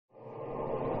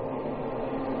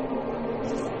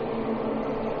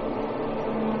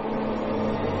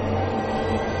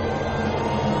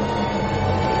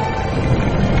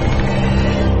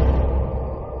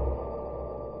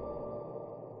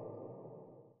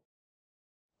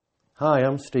Hi,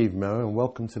 I'm Steve Moe and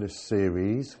welcome to this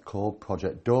series called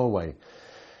Project Doorway.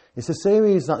 It's a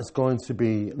series that's going to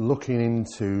be looking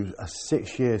into a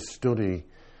 6-year study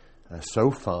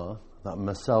so far that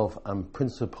myself and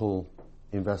principal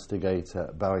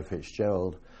investigator Barry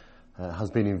Fitzgerald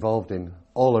has been involved in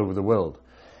all over the world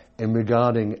in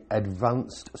regarding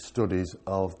advanced studies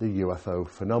of the UFO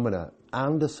phenomena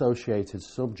and associated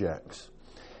subjects.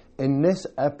 In this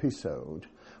episode,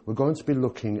 we're going to be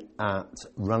looking at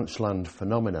ranchland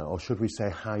phenomena, or should we say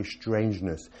high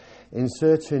strangeness, in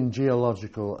certain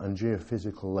geological and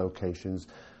geophysical locations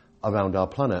around our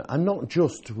planet. And not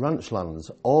just ranchlands,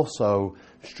 also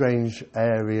strange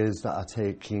areas that are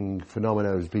taking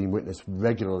phenomena as being witnessed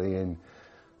regularly in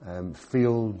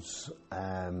fields,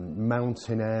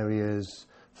 mountain areas,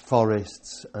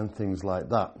 forests and things like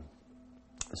that.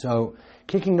 So,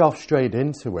 kicking off straight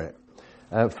into it,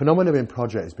 Phenomena in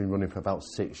Project has been running for about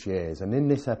 6 years, and in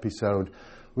this episode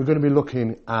we're going to be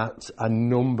looking at a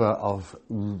number of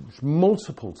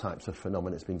multiple types of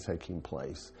phenomena that's been taking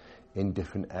place in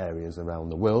different areas around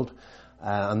the world.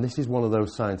 And this is one of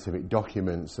those scientific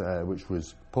documents which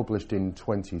was published in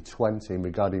 2020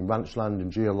 regarding ranchland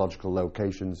and geological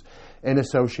locations in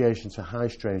association to high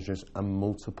strangeness and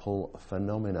multiple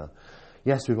phenomena.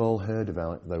 Yes, we've all heard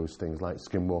about those things like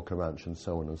Skinwalker Ranch and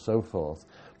so on and so forth,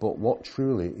 but what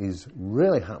truly is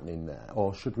really happening there,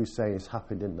 or should we say has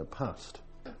happened in the past?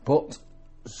 But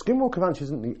Skinwalker Ranch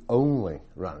isn't the only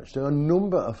ranch. There are a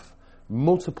number of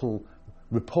multiple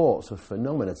reports of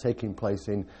phenomena taking place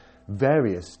in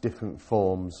various different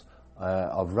forms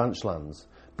of ranchlands,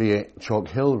 be it Chalk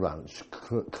Hill Ranch,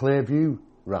 Clearview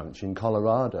Ranch in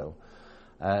Colorado,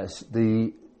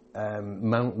 the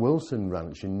Mount Wilson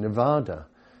Ranch in Nevada,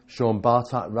 Sean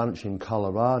Bartak Ranch in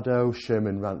Colorado,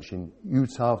 Sherman Ranch in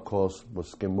Utah, of course,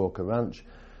 was Skinwalker Ranch,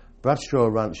 Bradshaw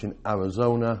Ranch in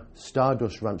Arizona,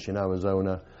 Stardust Ranch in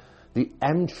Arizona, the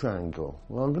M Triangle.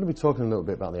 Well, I'm going to be talking a little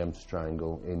bit about the M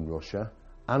Triangle in Russia,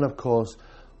 and of course,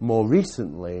 more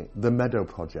recently, the Meadow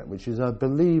Project, which is, I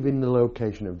believe, in the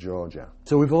location of Georgia.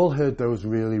 So we've all heard those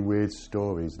really weird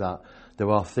stories that there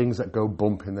are things that go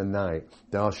bump in the night,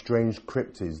 there are strange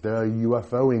cryptids, there are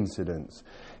UFO incidents.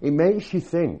 It makes you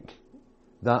think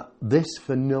that this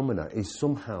phenomena is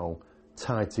somehow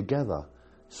tied together,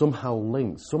 somehow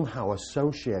linked, somehow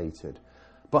associated.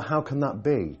 But how can that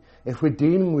be? If we're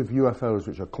dealing with UFOs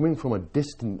which are coming from a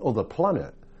distant other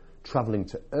planet, travelling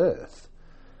to Earth,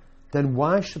 then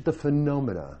why should the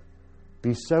phenomena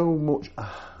be so much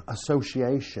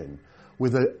association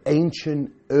with an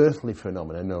ancient earthly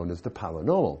phenomena known as the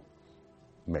paranormal?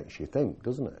 Makes you think,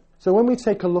 doesn't it? So when we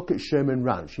take a look at Sherman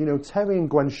Ranch, you know, Terry and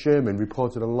Gwen Sherman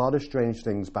reported a lot of strange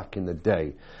things back in the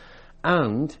day,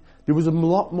 and there was a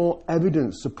lot more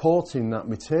evidence supporting that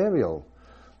material.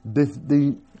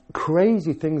 The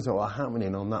crazy things that were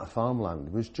happening on that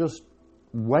farmland was just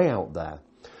way out there.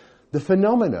 The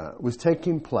phenomena was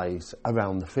taking place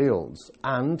around the fields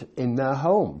and in their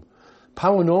home.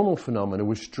 Paranormal phenomena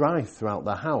was strife throughout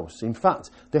the house. In fact,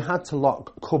 they had to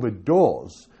lock cupboard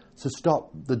doors to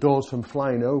stop the doors from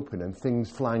flying open and things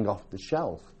flying off the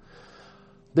shelf.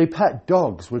 The pet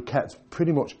dogs were kept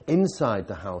pretty much inside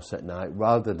the house at night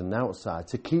rather than outside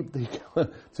to keep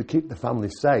the family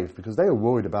safe, because they were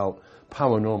worried about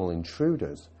paranormal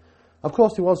intruders. Of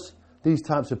course, there was these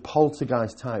types of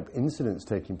poltergeist type incidents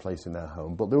taking place in their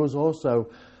home, but there was also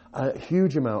a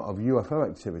huge amount of UFO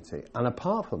activity, and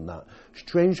apart from that,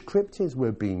 strange cryptids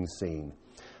were being seen.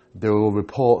 There were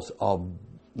reports of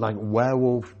like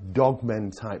werewolf,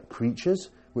 dogmen type creatures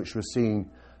which were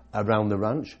seen around the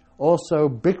ranch, also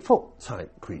Bigfoot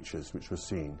type creatures which were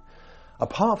seen.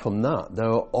 Apart from that,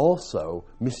 there are also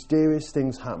mysterious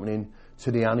things happening to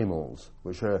the animals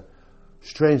which are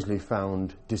strangely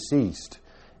found deceased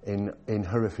in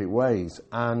horrific ways,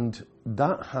 and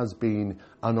that has been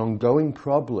an ongoing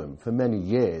problem for many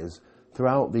years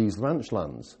throughout these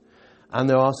ranchlands. And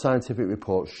there are scientific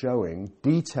reports showing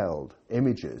detailed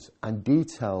images and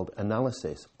detailed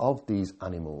analysis of these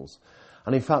animals.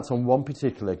 And in fact, on one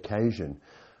particular occasion,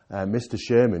 Mr.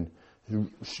 Sherman,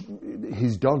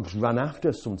 his dogs ran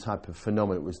after some type of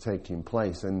phenomenon that was taking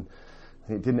place, and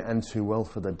it didn't end too well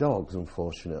for the dogs,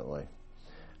 unfortunately.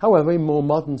 However, in more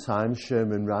modern times,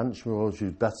 Sherman Ranch, which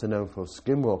is better known for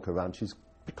Skinwalker Ranch, has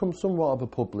become somewhat of a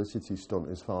publicity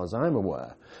stunt as far as I'm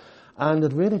aware. And I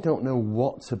really don't know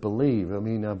what to believe. I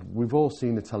mean, we've all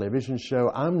seen the television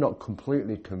show. I'm not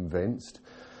completely convinced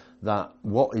that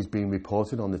what is being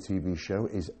reported on the TV show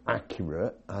is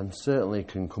accurate, and certainly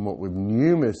can come up with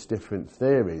numerous different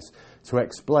theories to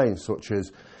explain, such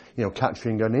as,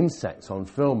 capturing an insect on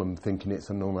film and thinking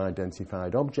it's an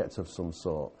unidentified object of some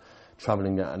sort.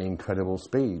 travelling at incredible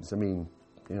speeds. I mean,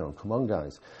 you know, come on,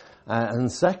 guys.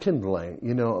 And secondly,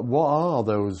 you know, what are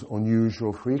those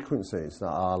unusual frequencies that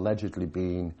are allegedly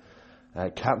being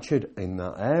captured in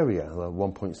that area,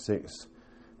 1.6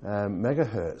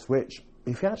 megahertz, which,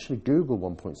 if you actually Google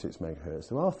 1.6 megahertz,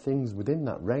 there are things within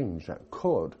that range that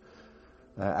could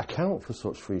account for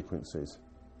such frequencies.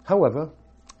 However,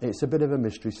 it's a bit of a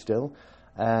mystery still.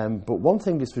 But one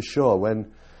thing is for sure,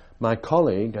 when my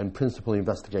colleague and principal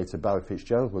investigator Barry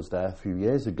Fitzgerald was there a few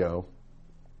years ago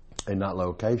in that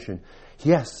location,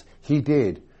 yes, he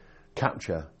did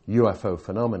capture UFO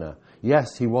phenomena.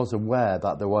 Yes, he was aware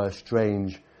that there were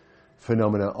strange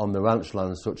phenomena on the ranch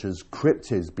lands, such as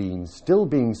cryptids still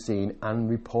being seen and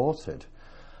reported.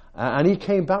 And he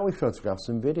came back with photographs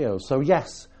and videos. So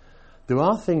yes, there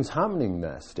are things happening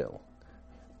there still,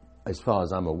 as far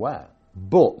as I'm aware.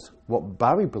 But what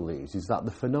Barry believes is that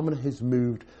the phenomena has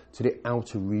moved to the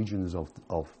outer regions of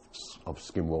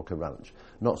Skinwalker Ranch,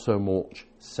 not so much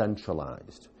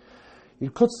centralised. You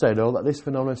could say, though, that this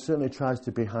phenomenon certainly tries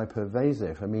to be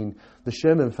hypervasive. I mean, the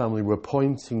Sherman family were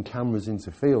pointing cameras into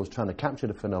fields trying to capture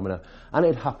the phenomena, and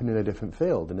it happened in a different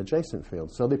field, an adjacent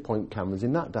field. So they point cameras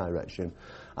in that direction.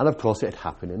 And, of course, it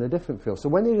happened in a different field. So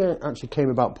when they actually came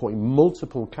about putting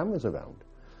multiple cameras around,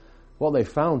 what they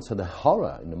found, to the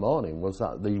horror in the morning, was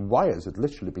that the wires had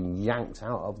literally been yanked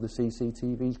out of the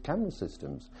CCTV camera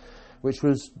systems, which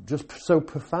was just so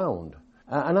profound.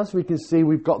 And as we can see,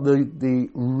 we've got the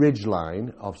ridge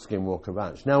line of Skinwalker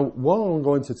Ranch. Now, what I'm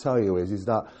going to tell you is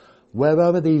that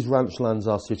wherever these ranch lands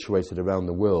are situated around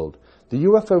the world, the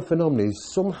UFO phenomenon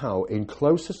is somehow in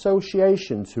close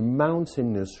association to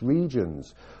mountainous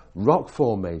regions, rock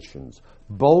formations,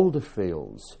 boulder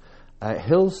fields,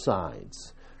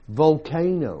 hillsides,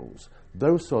 volcanoes,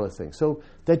 those sort of things. So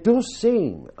there does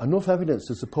seem enough evidence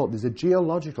to support there's a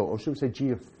geological, or should we say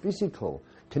geophysical,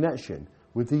 connection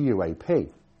with the UAP.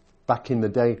 Back in the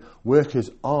day, workers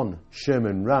on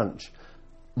Sherman Ranch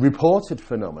reported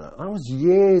phenomena. That was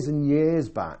years and years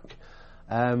back.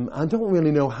 I don't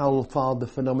really know how far the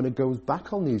phenomena goes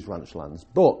back on these ranch lands,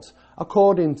 but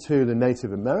according to the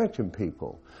Native American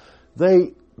people,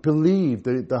 they believe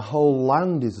that the whole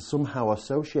land is somehow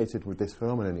associated with this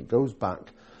phenomenon. It goes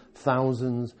back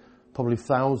thousands, probably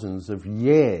thousands of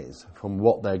years from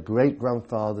what their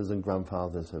great-grandfathers and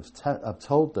grandfathers have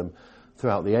told them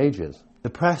throughout the ages. The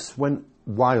press went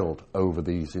wild over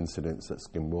these incidents at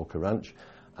Skinwalker Ranch,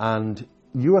 and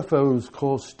UFOs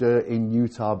caused stir in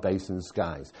Utah Basin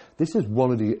skies. This is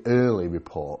one of the early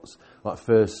reports that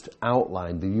first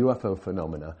outlined the UFO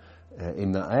phenomena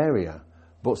in that area.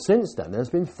 But since then, there's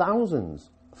been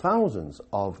thousands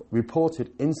of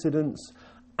reported incidents,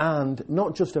 and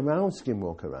not just around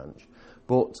Skinwalker Ranch,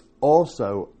 but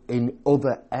also in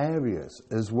other areas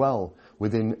as well,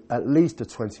 within at least a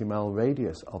 20-mile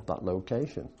radius of that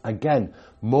location. Again,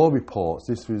 more reports.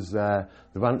 This was the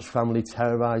ranch family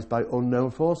terrorised by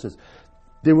unknown forces.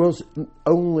 There was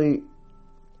only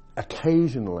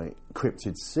occasionally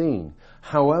cryptids seen.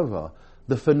 However,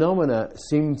 the phenomena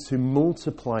seemed to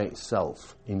multiply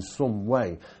itself in some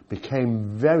way, became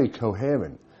very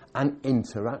coherent and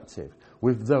interactive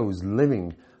with those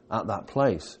living at that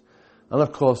place. And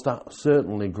of course, that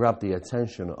certainly grabbed the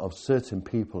attention of certain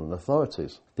people and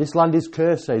authorities. This land is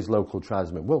cursed, says local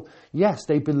tribesmen. Well, yes,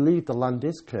 they believe the land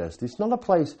is cursed. It's not a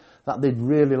place that they'd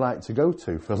really like to go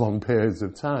to for long periods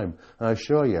of time, I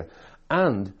assure you.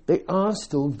 And they are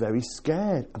still very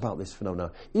scared about this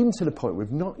phenomenon, even to the point we're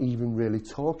not even really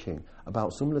talking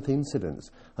about some of the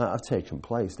incidents that have taken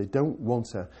place. They don't want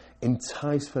to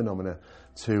entice phenomena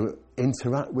to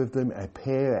interact with them,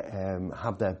 appear,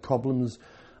 have their problems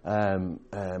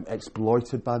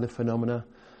exploited by the phenomena.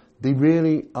 They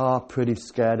really are pretty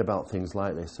scared about things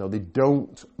like this, so they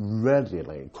don't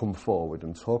readily come forward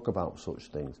and talk about such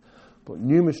things. But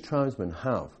numerous tribesmen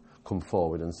have come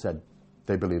forward and said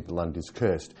they believe the land is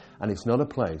cursed, and it's not a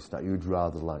place that you'd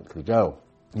rather likely go.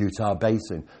 Utah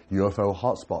Basin, UFO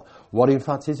hotspot. What in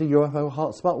fact is a UFO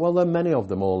hotspot? Well, there are many of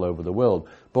them all over the world,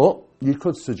 but you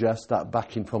could suggest that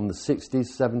back in from the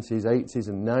 60s, 70s, 80s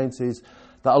and 90s,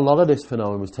 that a lot of this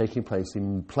phenomenon was taking place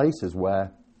in places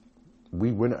where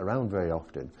we weren't around very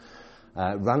often.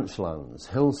 Ranch lands,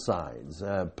 hillsides,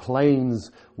 plains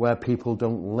where people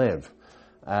don't live,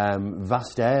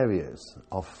 vast areas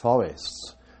of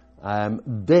forests.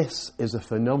 This is a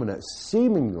phenomenon that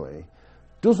seemingly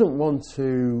doesn't want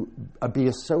to be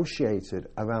associated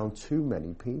around too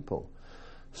many people.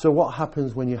 So what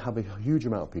happens when you have a huge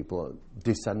amount of people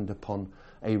descend upon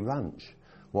a ranch?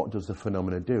 What does the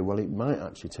phenomena do? Well, it might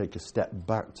actually take a step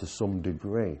back to some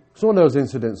degree. Some of those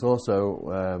incidents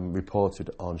also reported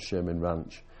on Sherman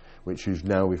Ranch which is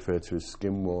now referred to as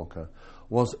Skinwalker,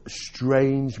 was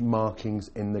strange markings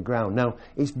in the ground. Now,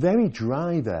 it's very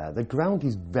dry there. The ground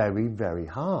is very, very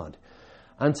hard.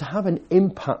 And to have an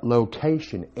impact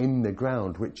location in the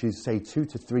ground, which is, say, 2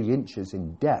 to 3 inches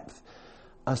in depth,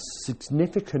 a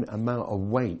significant amount of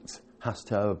weight has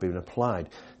to have been applied.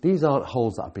 These aren't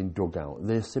holes that have been dug out.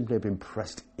 They've simply been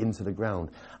pressed into the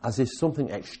ground, as if something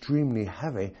extremely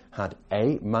heavy had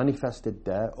A, manifested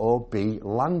there, or B,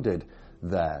 landed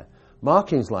there.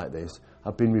 Markings like this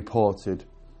have been reported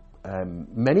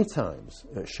many times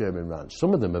at Sherman Ranch.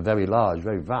 Some of them are very large,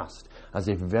 very vast, as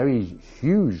if very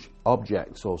huge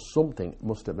objects or something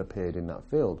must have appeared in that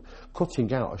field,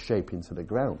 cutting out a shape into the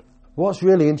ground. What's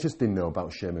really interesting, though,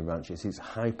 about Sherman Ranch is its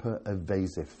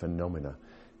hyper-evasive phenomena.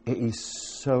 It is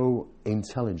so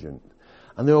intelligent.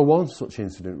 And there was one such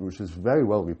incident which was very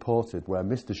well reported, where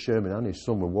Mr. Sherman and his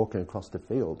son were walking across the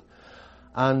field,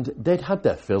 and they'd had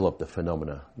their fill of the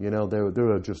phenomena. You know, they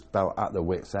were just about at their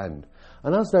wits' end.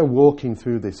 And as they're walking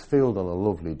through this field on a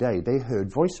lovely day, they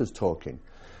heard voices talking.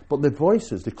 But the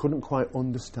voices, they couldn't quite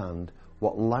understand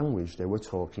what language they were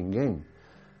talking in.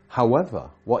 However,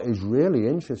 what is really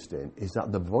interesting is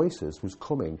that the voices was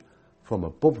coming from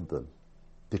above them.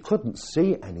 They couldn't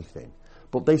see anything,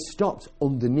 but they stopped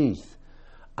underneath.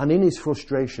 And in his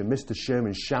frustration, Mr.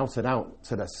 Sherman shouted out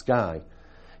to the sky,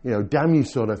 you know, "Damn you,"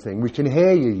 sort of thing. "We can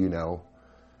hear you, you know."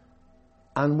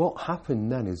 And what happened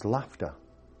then is laughter.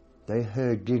 They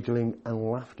heard giggling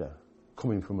and laughter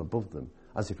coming from above them,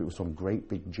 as if it was some great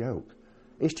big joke.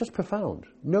 It's just profound.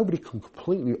 Nobody can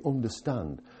completely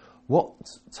understand what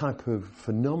type of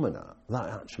phenomena that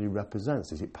actually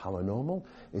represents. Is it paranormal?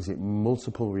 Is it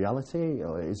multiple reality?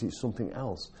 Or is it something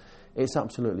else? It's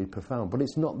absolutely profound, but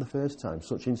it's not the first time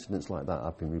such incidents like that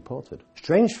have been reported.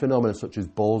 Strange phenomena such as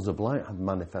balls of light have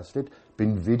manifested,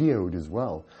 been videoed as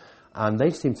well, and they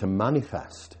seem to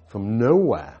manifest from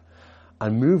nowhere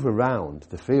and move around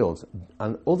the fields,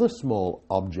 and other small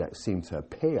objects seem to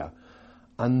appear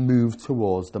and move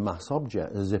towards the mass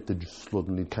object as if they're just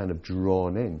suddenly kind of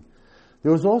drawn in.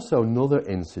 There was also another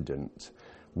incident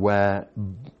where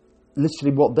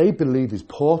literally what they believe is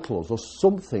portals or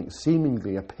something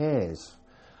seemingly appears,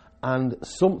 and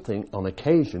something on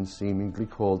occasion seemingly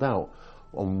called out.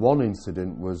 On one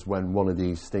incident was when one of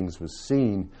these things was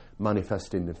seen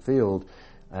manifest in the field.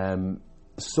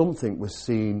 Something was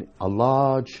seen, a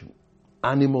large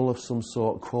animal of some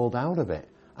sort crawled out of it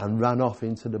and ran off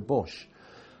into the bush.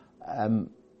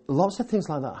 Lots of things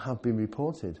like that have been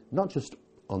reported, not just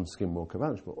on Skinwalker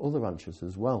Ranch, but other ranches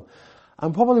as well.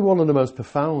 And probably one of the most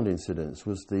profound incidents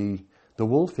was the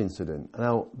wolf incident.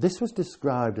 Now, this was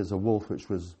described as a wolf which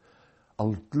was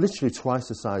literally twice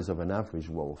the size of an average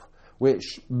wolf,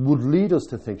 which would lead us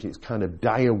to think it's kind of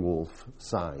dire wolf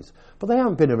size. But they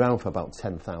haven't been around for about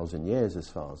 10,000 years as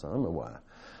far as I'm aware.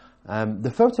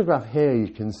 The photograph here you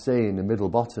can see in the middle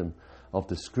bottom of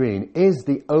the screen is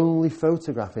the only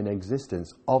photograph in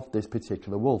existence of this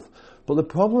particular wolf. But the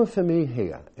problem for me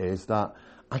here is that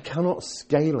I cannot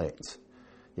scale it.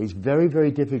 It's very,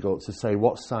 very difficult to say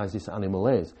what size this animal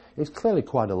is. It's clearly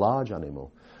quite a large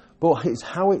animal, but it's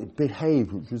how it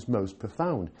behaved which was most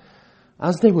profound.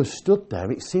 As they were stood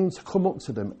there, it seemed to come up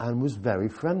to them and was very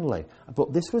friendly.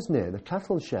 But this was near the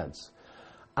cattle sheds.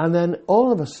 And then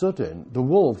all of a sudden, the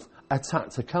wolf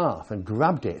attacked a calf and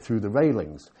grabbed it through the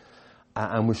railings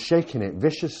and was shaking it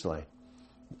viciously.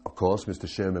 Of course, Mr.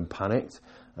 Sherman panicked,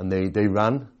 and they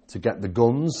ran to get the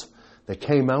guns. They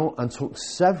came out and took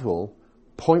several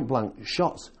point-blank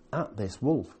shots at this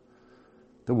wolf.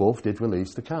 The wolf did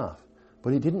release the calf,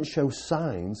 but it didn't show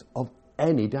signs of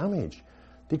any damage.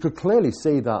 They could clearly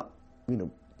see that, you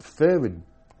know, fur had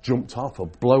jumped off or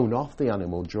blown off the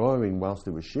animal drawing whilst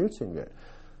they were shooting it.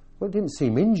 But it didn't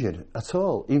seem injured at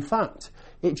all. In fact,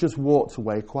 it just walked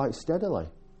away quite steadily.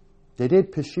 They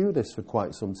did pursue this for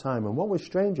quite some time, and what was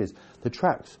strange is the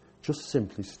tracks just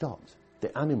simply stopped.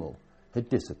 The animal had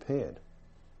disappeared.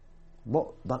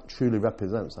 What that truly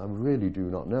represents, I really do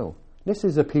not know. This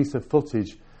is a piece of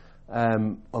footage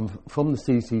from the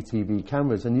CCTV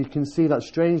cameras, and you can see that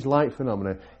strange light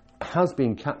phenomena has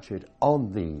been captured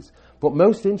on these. But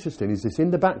most interesting is this: in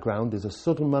the background is a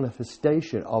sudden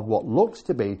manifestation of what looks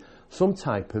to be some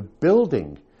type of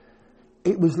building.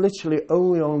 It was literally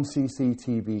only on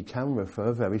CCTV camera for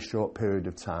a very short period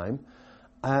of time,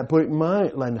 but it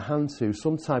might lend hand to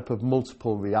some type of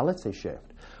multiple reality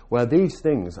shift, where these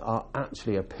things are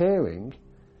actually appearing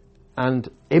and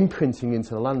imprinting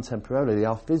into the land temporarily. They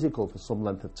are physical for some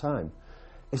length of time.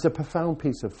 It's a profound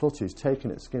piece of footage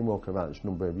taken at Skinwalker Ranch a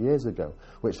number of years ago,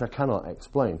 which I cannot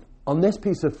explain. On this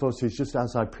piece of footage, just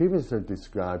as I previously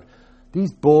described,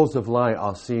 these balls of light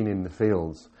are seen in the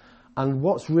fields, And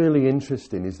what's really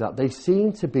interesting is that they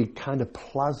seem to be kind of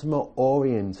plasma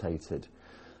orientated,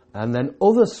 and then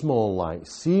other small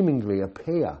lights seemingly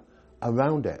appear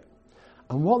around it.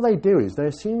 And what they do is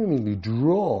they're seemingly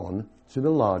drawn to the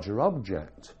larger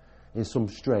object in some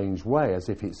strange way, as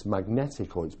if it's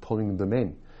magnetic or it's pulling them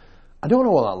in. I don't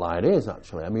know what that light is,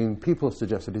 actually. I mean, people have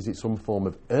suggested, is it some form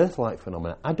of Earth-like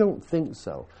phenomena? I don't think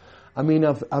so. I mean,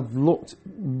 I've looked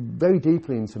very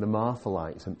deeply into the Martha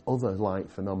lights and other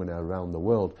light phenomena around the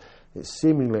world. It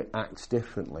seemingly acts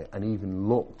differently and even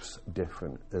looks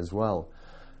different as well.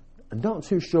 I'm not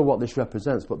too sure what this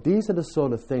represents, but these are the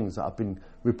sort of things that have been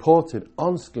reported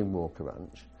on Skinwalker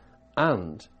Ranch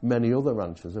and many other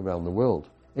ranches around the world.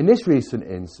 In this recent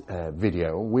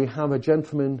video, we have a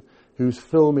gentleman who's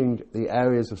filming the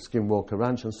areas of Skinwalker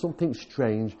Ranch, and something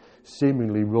strange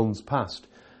seemingly runs past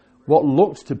what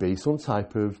looks to be some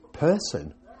type of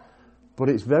person, but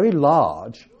it's very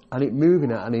large and it's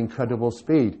moving at an incredible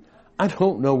speed. I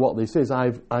don't know what this is.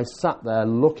 I sat there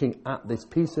looking at this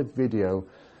piece of video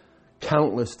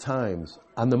countless times,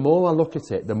 and the more I look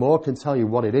at it, the more I can tell you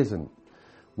what it isn't.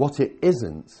 What it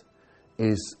isn't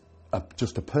is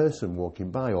just a person walking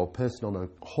by, or a person on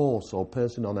a horse, or a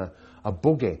person on a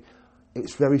buggy.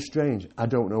 It's very strange. I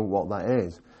don't know what that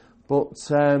is. But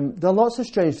there are lots of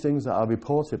strange things that are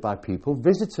reported by people,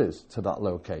 visitors to that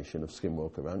location of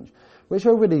Skinwalker Ranch, which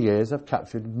over the years have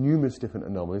captured numerous different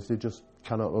anomalies they just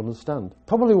cannot understand.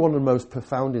 Probably one of the most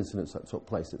profound incidents that took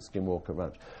place at Skinwalker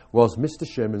Ranch was Mr.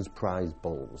 Sherman's prize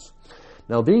bulls.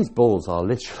 Now, these bulls are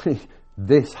literally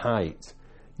this height.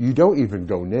 You don't even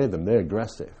go near them. They're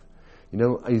aggressive. You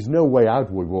know, there's no way I'd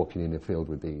be walking in a field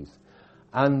with these.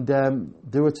 And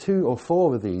there were 2 or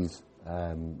 4 of these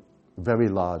very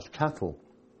large cattle.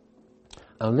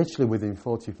 And literally within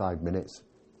 45 minutes,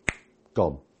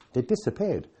 gone. They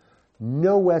disappeared.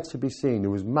 Nowhere to be seen.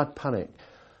 There was mad panic.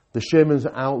 The Shermans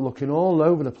were out looking all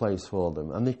over the place for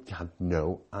them, and they had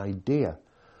no idea.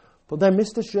 But then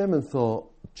Mr. Sherman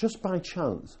thought, just by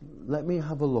chance, let me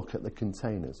have a look at the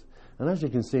containers. And as you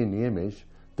can see in the image,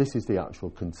 this is the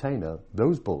actual container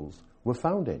those bulls were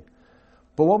found in.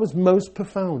 But what was most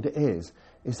profound is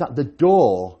that the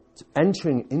door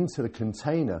entering into the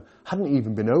container hadn't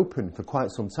even been opened for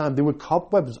quite some time. There were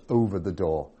cobwebs over the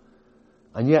door.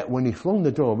 And yet, when he flung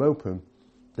the door open,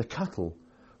 the cattle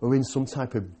were in some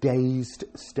type of dazed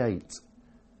state.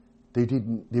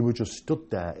 They were just stood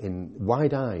there in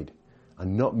wide-eyed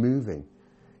and not moving.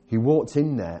 He walked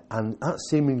in there, and that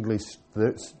seemingly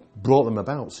brought them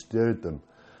about, stirred them.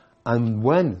 And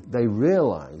when they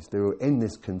realised they were in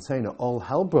this container, all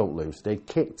hell broke loose. They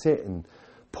kicked it and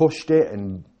pushed it,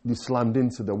 and they slammed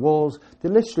into the walls. They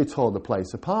literally tore the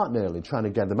place apart nearly, trying to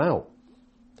get them out.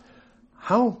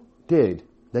 How did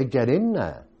they get in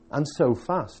there, and so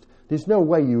fast? There's no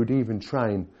way you would even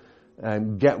try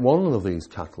and get one of these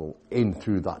cattle in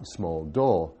through that small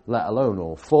door, let alone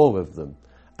all 4 of them.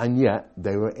 And yet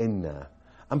they were in there.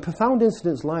 And profound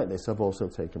incidents like this have also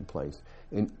taken place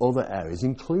in other areas,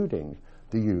 including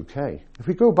the UK. If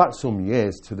we go back some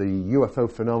years to the UFO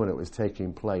phenomenon that was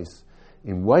taking place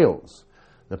in Wales,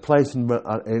 the place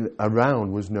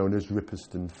around was known as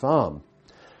Ripperston Farm.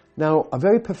 Now, a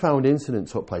very profound incident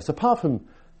took place. Apart from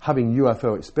having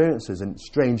UFO experiences and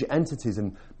strange entities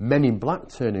and men in black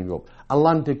turning up, a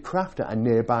landed craft at a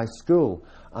nearby school,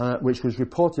 which was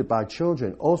reported by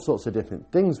children, all sorts of different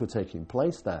things were taking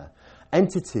place there.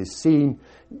 Entities seen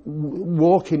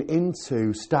walking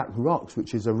into Stack Rocks,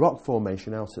 which is a rock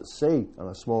formation out at sea on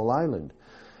a small island.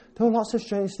 There were lots of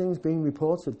strange things being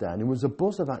reported there, and there was a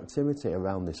buzz of activity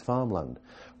around this farmland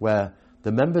where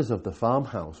the members of the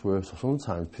farmhouse were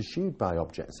sometimes pursued by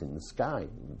objects in the sky.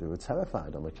 They were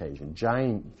terrified on occasion.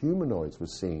 Giant humanoids were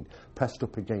seen pressed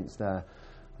up against their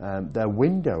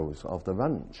windows of the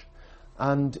ranch.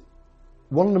 And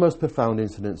one of the most profound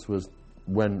incidents was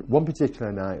when one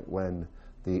particular night when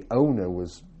the owner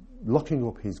was locking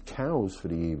up his cows for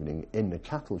the evening in the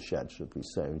cattle shed, should we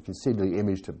say. You can see the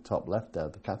image to the top left there,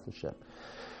 the cattle shed.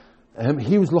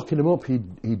 He was locking them up.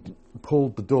 He'd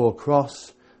pulled the door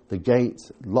across the gate,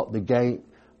 locked the gate,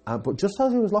 but just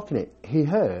as he was locking it, he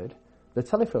heard the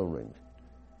telephone ring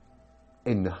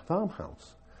in the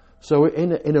farmhouse. So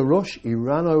in a rush, he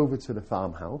ran over to the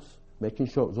farmhouse, making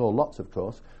sure it was all locked, of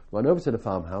course, ran over to the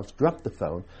farmhouse, grabbed the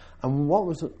phone, and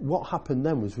what happened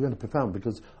then was really profound,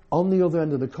 because on the other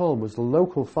end of the call was the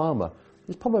local farmer.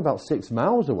 He's probably about 6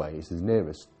 miles away, he's his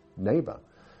nearest neighbour.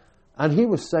 And he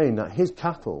was saying that his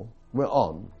cattle were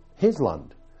on his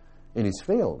land, in his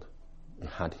field. It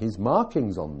had his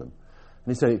markings on them.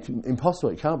 And he said,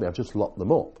 impossible, it can't be, I've just locked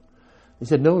them up. He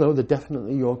said, no, they're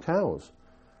definitely your cows.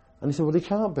 And he said, well, they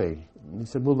can't be. And he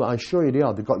said, well, I assure you they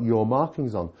are. They've got your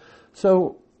markings on.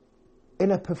 So,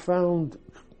 in a profound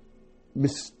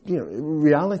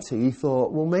reality, he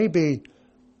thought, well, maybe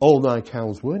all 9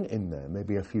 cows weren't in there.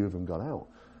 Maybe a few of them got out.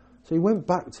 So he went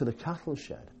back to the cattle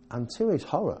shed, and to his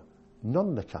horror, none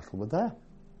of the cattle were there.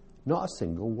 Not a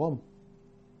single one.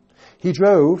 He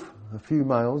drove a few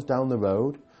miles down the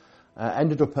road,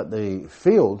 ended up at the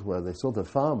field where this other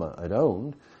farmer had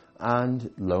owned,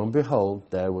 and lo and behold,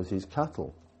 there was his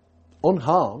cattle.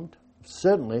 Unharmed,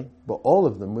 certainly, but all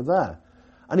of them were there.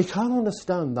 And he can't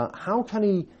understand that. How can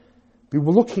he be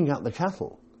looking at the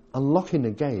cattle, unlocking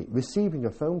the gate, receiving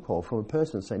a phone call from a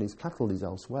person saying his cattle is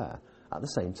elsewhere at the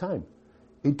same time?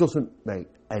 It doesn't make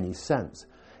any sense.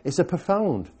 It's a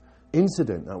profound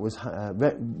incident that was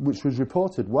which was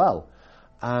reported well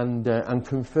and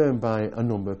confirmed by a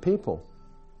number of people.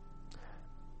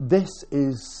 This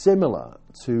is similar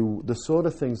to the sort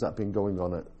of things that have been going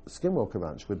on at Skinwalker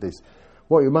Ranch with this,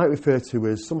 what you might refer to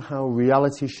as somehow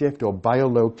reality shift or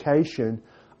biolocation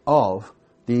of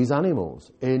these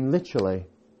animals in literally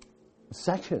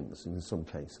seconds in some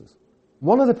cases.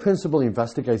 One of the principal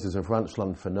investigators of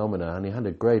ranchland phenomena, and he had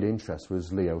a great interest,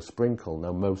 was Leo Sprinkle.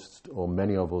 Now most or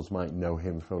many of us might know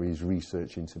him for his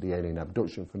research into the alien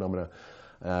abduction phenomena,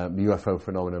 UFO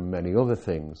phenomena, and many other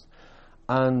things.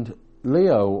 And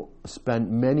Leo spent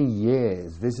many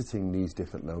years visiting these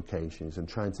different locations and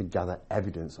trying to gather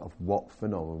evidence of what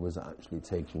phenomena was actually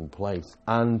taking place.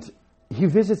 And he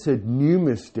visited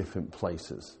numerous different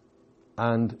places.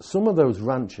 And some of those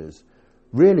ranches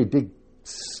really did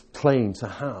claim to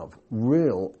have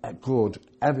real good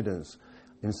evidence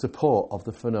in support of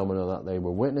the phenomena that they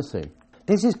were witnessing.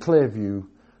 This is Clearview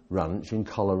Ranch in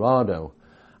Colorado.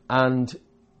 And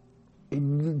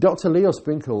Dr. Leo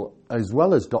Sprinkle, as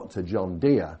well as Dr. John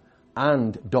Deere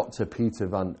and Dr. Peter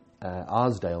Van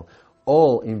Arsdale,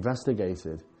 all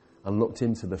investigated and looked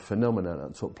into the phenomena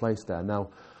that took place there. Now,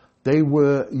 they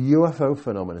were UFO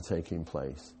phenomena taking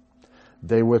place.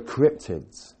 They were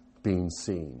cryptids being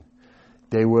seen.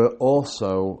 They were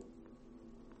also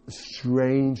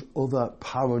strange other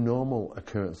paranormal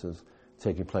occurrences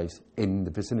taking place in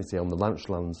the vicinity on the ranch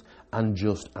lands and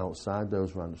just outside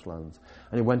those ranch lands.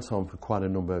 And it went on for quite a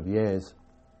number of years.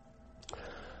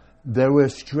 There were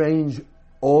strange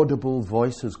audible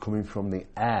voices coming from the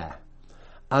air.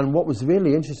 And what was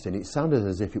really interesting, it sounded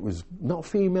as if it was not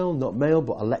female, not male,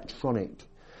 but electronic.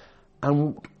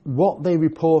 And what they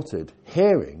reported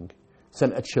hearing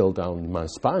sent a chill down my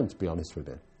spine, to be honest with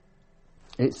you.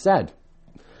 It said,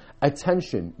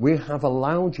 "Attention, we have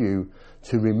allowed you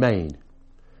to remain.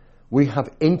 We have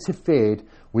interfered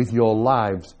with your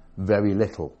lives very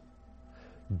little.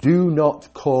 Do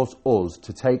not cause us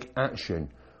to take action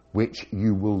which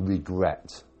you will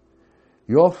regret.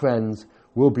 Your friends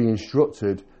will be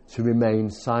instructed to remain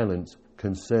silent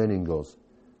concerning us."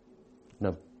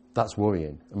 Now, that's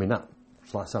worrying. I mean, that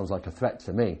sounds like a threat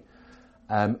to me.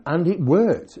 And it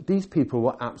worked. These people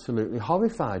were absolutely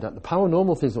horrified at the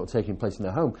paranormal things that were taking place in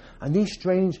their home. And these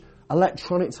strange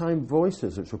electronic time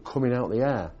voices which were coming out the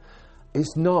air.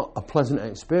 It's not a pleasant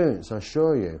experience, I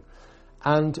assure you.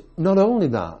 And not only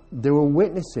that, they were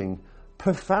witnessing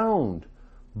profound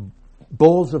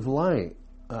balls of light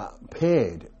that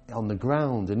appeared on the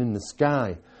ground and in the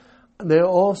sky. They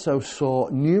also saw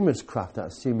numerous craft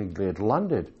that seemingly had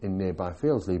landed in nearby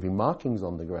fields, leaving markings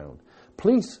on the ground.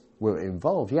 Police were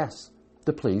involved, yes,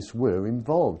 the police were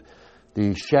involved.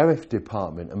 The sheriff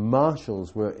department and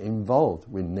marshals were involved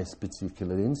in this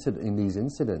particular incident, in these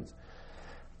incidents.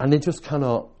 And they just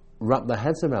cannot wrap their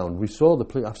heads around. We saw the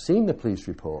police, I've seen the police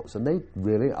reports, and they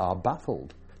really are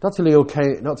baffled. Dr. Leo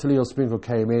Sprinkle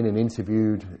came in and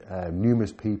interviewed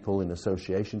numerous people in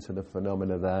association to the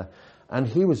phenomena there, and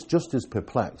he was just as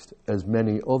perplexed as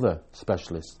many other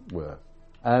specialists were.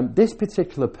 This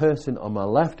particular person on my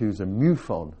left, who's a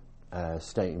MUFON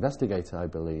state investigator, I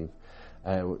believe,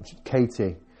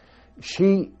 Katie,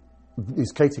 she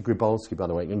is Katie Grybowski, by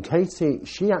the way, and Katie,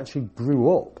 she actually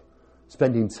grew up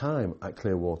spending time at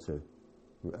Clearwater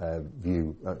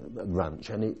View Ranch,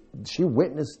 and she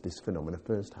witnessed this phenomena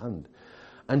firsthand.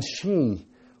 And she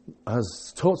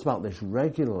has talked about this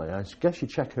regularly. I guess you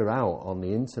check her out on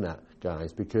the internet,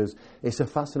 guys, because it's a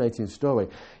fascinating story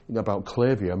about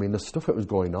Clearview. I mean, the stuff that was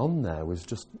going on there was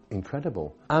just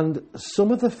incredible. And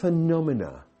some of the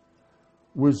phenomena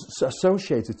was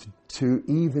associated to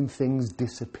even things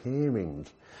disappearing.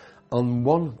 On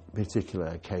one particular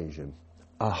occasion,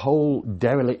 a whole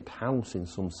derelict house, in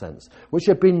some sense, which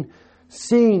had been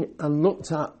seen and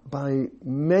looked at by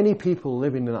many people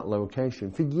living in that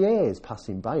location for years,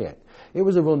 passing by it. It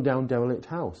was a run-down derelict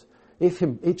house.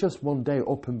 It just one day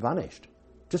up and vanished.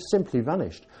 just simply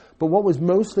vanished. But what was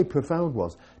mostly profound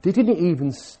was there didn't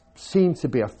even seem to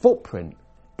be a footprint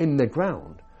in the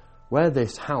ground where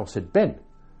this house had been.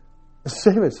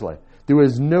 Seriously, there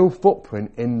was no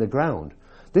footprint in the ground.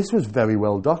 This was very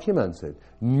well documented.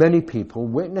 Many people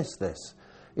witnessed this.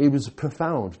 It was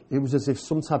profound. It was as if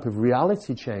some type of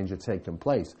reality change had taken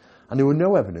place, and there were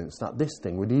no evidence that this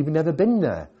thing would even ever been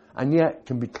there, and yet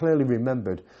can be clearly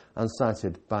remembered and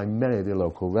cited by many of the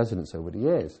local residents over the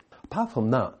years. Apart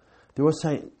from that, they were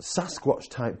saying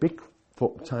Sasquatch-type,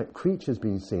 Bigfoot-type creatures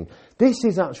being seen. This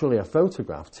is actually a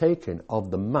photograph taken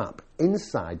of the map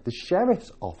inside the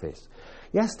sheriff's office.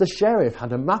 Yes, the sheriff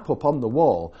had a map up on the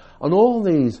wall, and all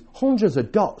these hundreds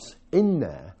of dots in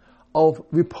there of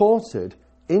reported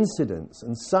incidents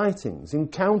and sightings,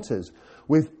 encounters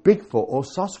with Bigfoot or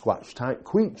Sasquatch-type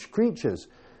creatures.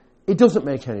 It doesn't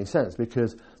make any sense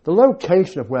because the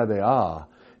location of where they are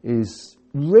is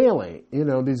really,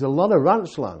 there's a lot of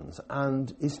ranch lands,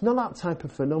 and it's not that type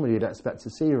of phenomenon you'd expect to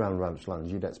see around ranch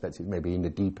lands. You'd expect it maybe in the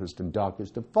deepest and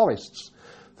darkest of forests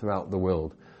throughout the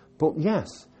world. But yes,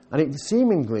 and it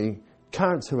seemingly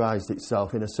characterised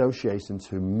itself in association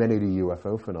to many of the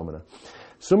UFO phenomena.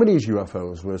 Some of these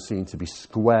UFOs were seen to be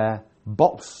square,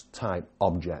 box-type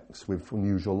objects with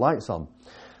unusual lights on.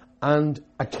 And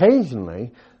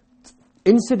occasionally,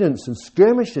 incidents and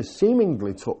skirmishes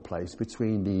seemingly took place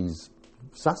between these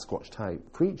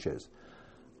Sasquatch-type creatures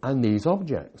and these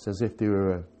objects, as if they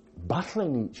were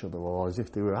battling each other or as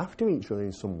if they were after each other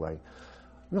in some way.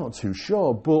 Not too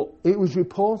sure, but it was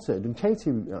reported, and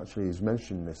Katie actually has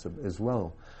mentioned this as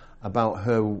well, about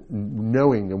her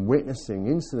knowing and witnessing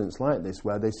incidents like this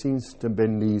where there seems to have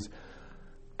been these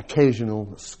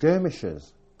occasional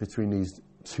skirmishes between these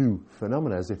two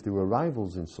phenomena as if they were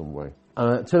rivals in some way.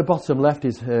 To the bottom left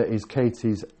is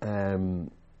Katie's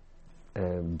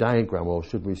diagram, or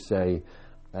should we say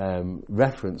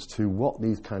reference to what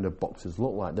these kind of boxes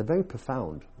look like. They're very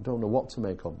profound. I don't know what to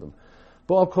make of them.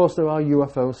 But of course there are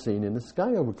UFOs seen in the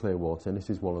sky over Clearwater, and this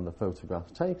is one of the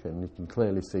photographs taken. You can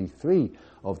clearly see 3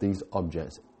 of these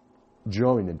objects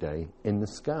during the day in the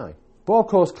sky. But of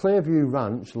course Clearview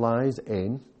Ranch lies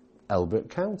in Elbert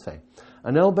County.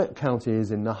 And Elbert County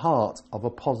is in the heart of a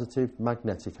positive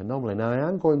magnetic anomaly. Now I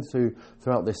am going to,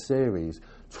 throughout this series,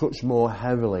 touch more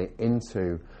heavily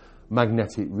into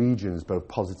magnetic regions, both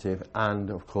positive and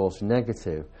of course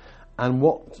negative, and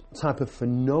what type of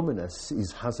phenomena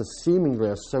has a seemingly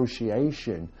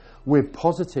association with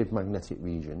positive magnetic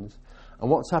regions, and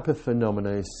what type of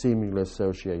phenomena is seemingly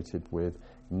associated with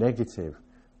negative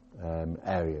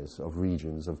areas of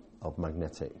regions of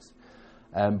magnetics.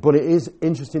 But it is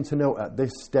interesting to note at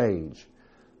this stage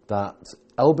that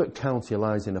Elbert County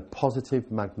lies in a positive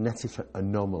magnetic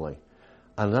anomaly.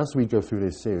 And as we go through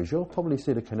this series, you'll probably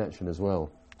see the connection as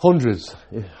well. Hundreds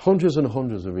and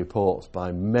hundreds of reports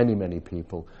by many, many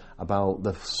people about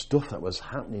the stuff that was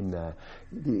happening there.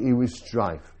 It was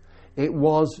strife. It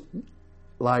was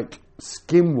like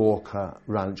Skinwalker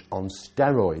Ranch on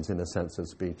steroids, in a sense of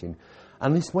speaking.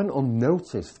 And this went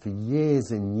unnoticed for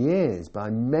years and years by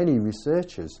many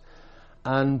researchers.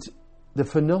 And the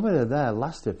phenomena there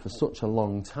lasted for such a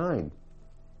long time.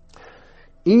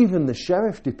 Even the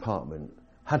sheriff department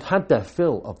had their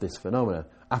fill of this phenomena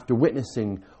after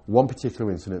witnessing one particular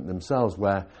incident themselves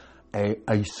where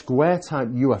a square-type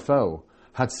UFO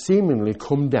had seemingly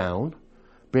come down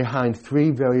behind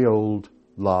 3 very old,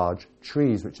 large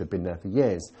trees which had been there for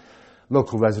years.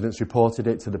 Local residents reported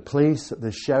it to the police.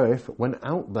 The sheriff went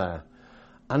out there,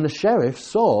 and the sheriff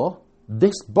saw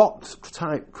this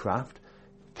box-type craft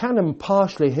kind of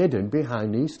partially hidden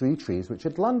behind these 3 trees which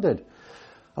had landed.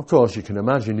 Of course, you can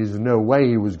imagine there's no way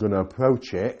he was going to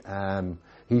approach it.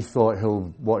 He thought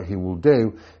what he will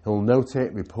do, he'll note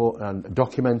it, report and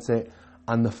document it,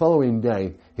 and the following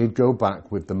day he'd go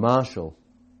back with the marshal,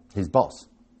 his boss.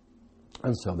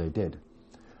 And so they did.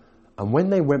 And when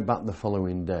they went back the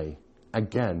following day,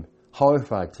 again,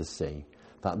 horrified to see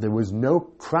that there was no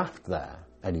craft there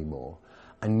anymore,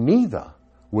 and neither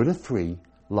were the 3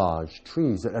 large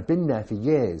trees that had been there for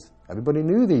years. Everybody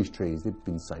knew these trees, they'd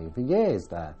been saying for years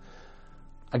there.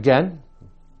 Again,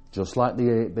 just like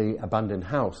the abandoned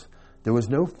house, there was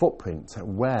no footprint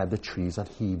where the trees had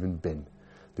even been.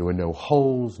 There were no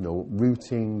holes, no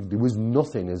rooting, there was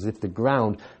nothing, as if the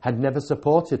ground had never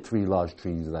supported 3 large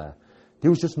trees there. There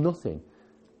was just nothing.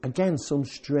 Again, some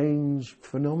strange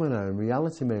phenomena and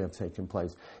reality may have taken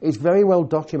place. It's very well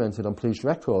documented on police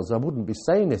records. I wouldn't be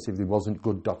saying this if there wasn't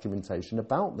good documentation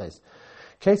about this.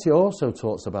 Katie also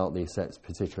talks about this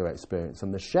particular experience,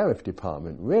 and the sheriff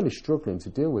department, really struggling to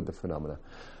deal with the phenomena,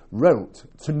 wrote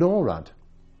to NORAD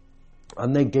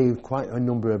And they gave quite a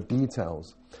number of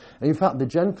details. And in fact, the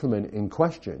gentleman in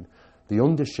question, the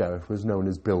undersheriff, was known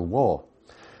as Bill Waugh.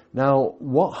 Now,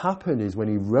 what happened is when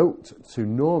he wrote to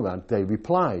NORAD, they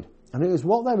replied. And it was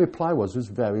what their reply was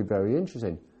very, very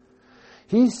interesting.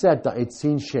 He said that he'd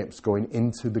seen ships going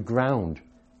into the ground.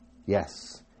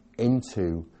 Yes,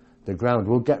 into the ground.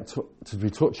 We'll get to be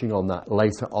touching on that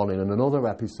later on in another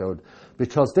episode,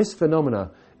 because this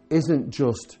phenomena isn't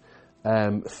just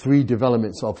three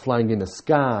developments of flying in the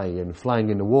sky and flying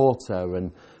in the water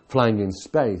and flying in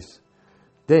space.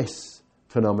 This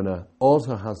phenomena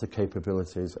also has the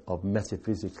capabilities of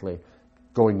metaphysically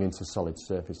going into solid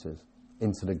surfaces,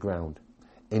 into the ground,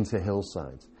 into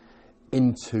hillsides,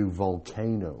 into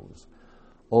volcanoes,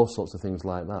 all sorts of things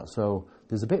like that. So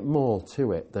there's a bit more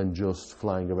to it than just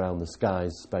flying around the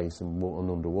skies, space and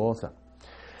underwater.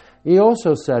 He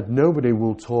also said nobody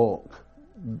will talk,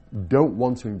 don't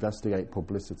want to investigate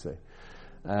publicity.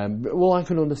 Well, I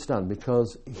can understand,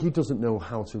 because he doesn't know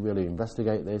how to really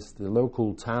investigate this. The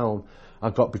local town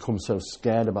had become so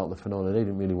scared about the phenomenon, they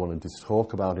didn't really want to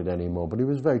talk about it anymore, but it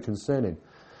was very concerning.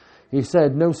 He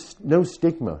said no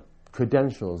stigma,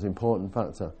 credentials, important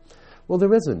factor. Well,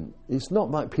 there isn't. It's not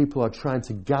like people are trying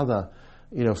to gather,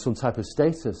 some type of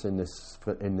status in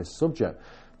this subject.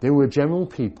 They were general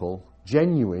people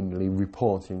genuinely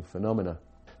reporting phenomena.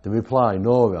 The reply,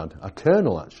 NORAD, a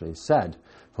colonel actually said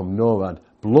from NORAD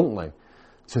bluntly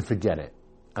to forget it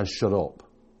and shut up.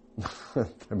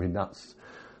 I mean, that's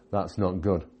not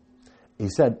good. He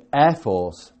said Air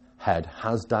Force head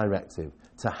has directive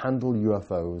to handle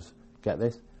UFOs, get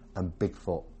this, and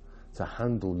Bigfoot. To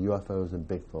handle UFOs and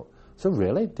Bigfoot. So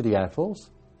really, did the Air Force,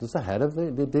 does the head of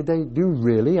did they do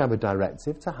really have a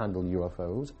directive to handle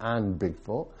UFOs and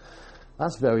Bigfoot?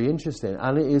 That's very interesting,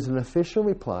 and it is an official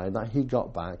reply that he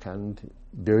got back, and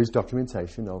there is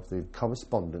documentation of the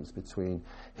correspondence between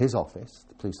his office,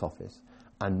 the police office,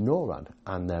 and NORAD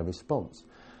and their response,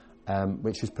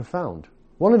 which is profound.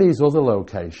 One of these other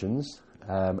locations,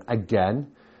 again,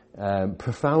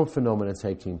 profound phenomena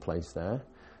taking place there,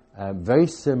 very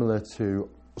similar to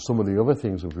some of the other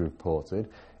things we've reported,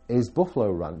 is Buffalo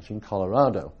Ranch in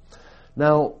Colorado.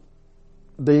 Now,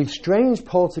 the strange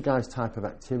poltergeist type of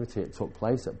activity that took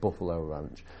place at Buffalo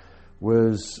Ranch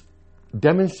was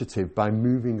demonstrative by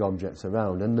moving objects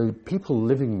around, and the people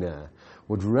living there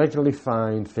would regularly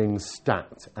find things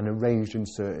stacked and arranged in a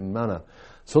certain manner,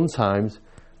 sometimes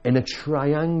in a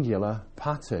triangular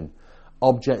pattern.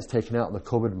 Objects taken out of the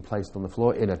cupboard and placed on the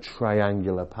floor in a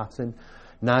triangular pattern.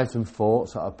 Knives and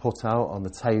forks that are put out on the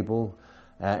table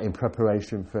in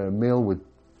preparation for a meal would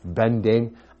bend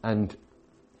in and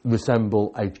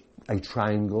resemble a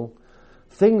triangle.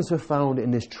 Things are found in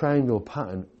this triangle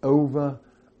pattern over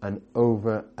and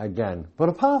over again. But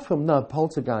apart from the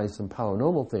poltergeists and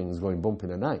paranormal things going bump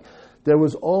in the night, there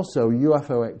was also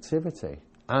UFO activity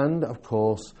and, of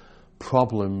course,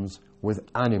 problems with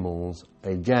animals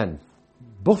again.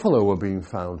 Buffalo were being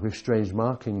found with strange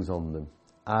markings on them.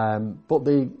 But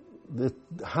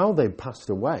how they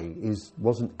passed away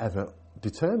wasn't ever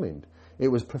determined. It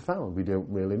was profound, we don't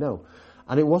really know.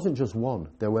 And it wasn't just one,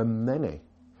 there were many.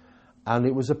 And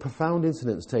it was a profound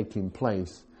incident taking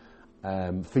place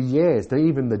for years.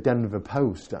 Even the Denver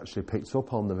Post actually picked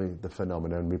up on the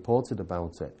phenomenon and reported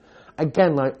about it.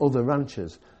 Again, like other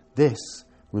ranches, this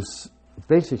was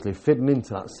basically fitting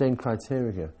into that same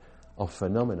criteria of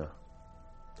phenomena.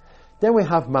 Then we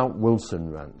have Mount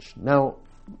Wilson Ranch. Now,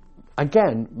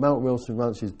 again, Mount Wilson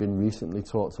Ranch has been recently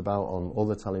talked about on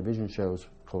other television shows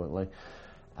currently.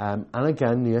 And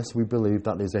again, yes, we believe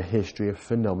that there's a history of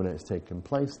phenomena that's taken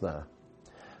place there.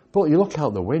 But you look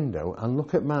out the window and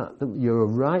look at Matt, you're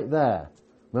right there.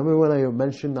 Remember when I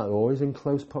mentioned that they're always in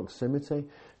close proximity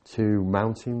to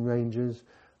mountain ranges,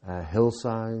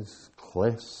 hillsides,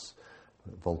 cliffs,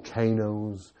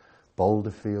 volcanoes,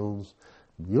 boulder fields.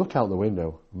 You look out the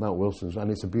window, Mount Wilson's,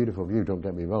 and it's a beautiful view, don't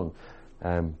get me wrong.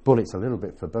 But it's a little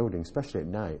bit foreboding, especially at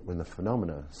night when the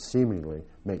phenomena seemingly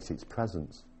makes its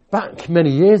presence. Back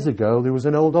many years ago, there was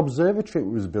an old observatory that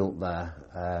was built there,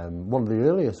 one of the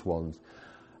earliest ones.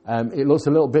 It looks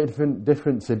a little bit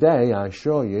different today, I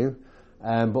assure you,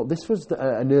 but this was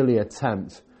an early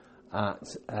attempt at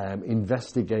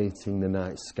investigating the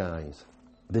night skies.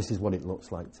 This is what it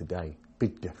looks like today.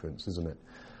 Big difference, isn't it?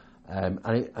 And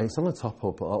it's on the top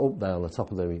up there on the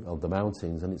top of the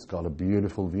mountains, and it's got a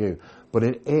beautiful view. But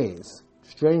it is,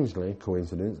 strangely,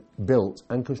 coincidence, built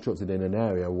and constructed in an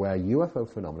area where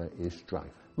UFO phenomena is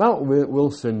strife. Mount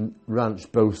Wilson Ranch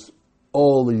boasts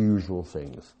all the usual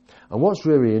things. And what's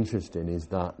really interesting is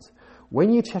that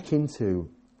when you check into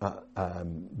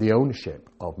the ownership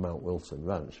of Mount Wilson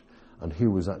Ranch and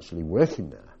who was actually working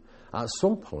there, at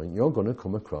some point you're going to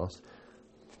come across,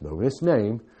 know this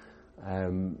name,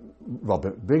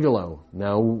 Robert Bigelow.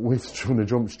 Now, we're trying to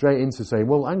jump straight into saying,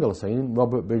 well, hang on a second,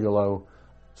 Robert Bigelow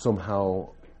somehow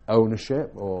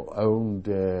ownership or owned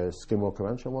Skinwalker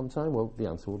Ranch at one time? Well, the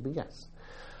answer would be yes.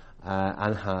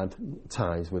 And had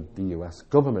ties with the US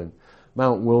government.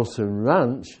 Mount Wilson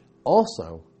Ranch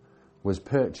also was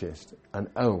purchased and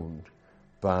owned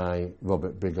by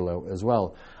Robert Bigelow as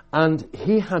well. And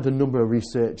he had a number of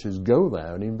researchers go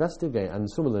there and investigate, and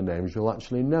some of the names you'll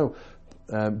actually know.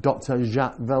 Dr.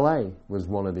 Jacques Vallée was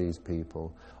one of these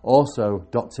people. Also,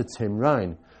 Dr. Tim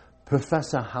Ryan,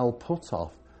 Professor Hal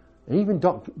Puthoff, and even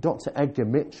Dr. Edgar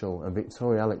Mitchell and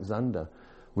Victoria Alexander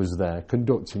was there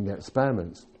conducting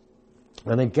experiments.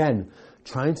 And again,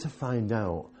 trying to find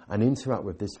out and interact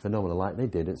with this phenomenon like they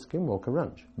did at Skinwalker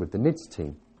Ranch with the NIDS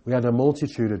team. We had a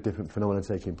multitude of different phenomena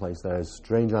taking place there: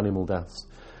 strange animal deaths,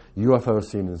 UFOs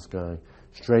seen in the sky,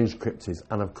 strange cryptids,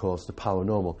 and of course the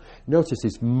paranormal. Notice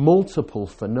it's multiple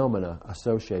phenomena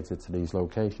associated to these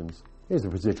locations. Here's a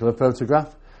particular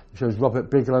photograph. It shows Robert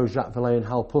Bigelow, Jacques Vallée and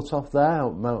Hal Puthoff there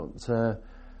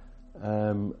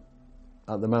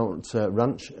at the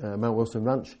Mount Wilson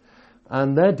Ranch.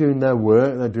 And they're doing their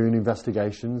work, they're doing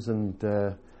investigations, and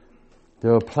there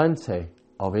were plenty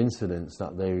of incidents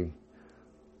that they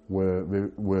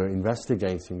were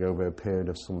investigating over a period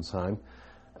of some time.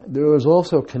 There was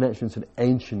also a connection to the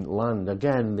ancient land.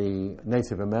 Again, the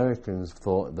Native Americans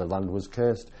thought the land was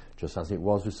cursed, just as it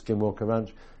was with Skinwalker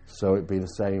Ranch, so it'd be the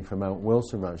same for Mount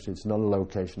Wilson Ranch. It's not a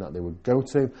location that they would go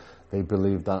to. They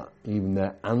believed that even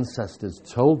their ancestors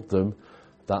told them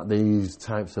that these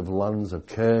types of lands are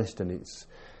cursed, and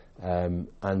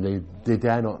they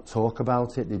dare not talk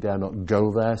about it, they dare not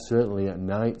go there, certainly at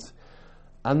night.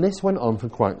 And this went on for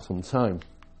quite some time.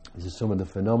 This is some of the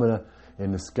phenomena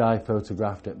in the sky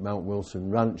photographed at Mount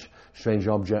Wilson Ranch. Strange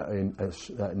object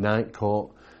at night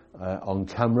caught on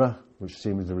camera, which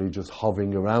seems to be just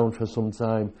hovering around for some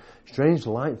time. Strange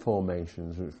light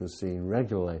formations, which were seen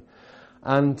regularly.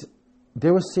 And they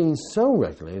were seen so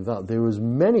regularly that there was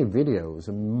many videos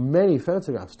and many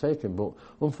photographs taken, but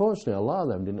unfortunately a lot of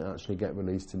them didn't actually get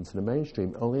released into the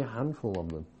mainstream, only a handful of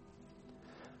them.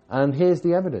 And here's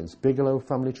the evidence: Bigelow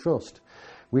Family Trust.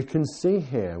 We can see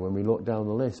here, when we look down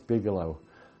the list, Bigelow,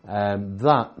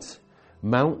 that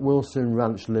Mount Wilson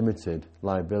Ranch Limited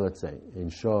liability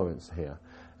insurance here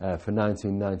for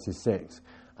 1996,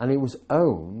 and it was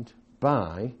owned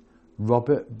by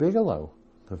Robert Bigelow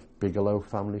of Bigelow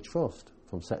Family Trust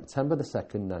from September the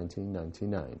 2nd,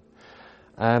 1999.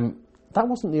 That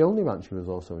wasn't the only ranch he was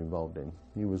also involved in.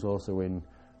 He was also in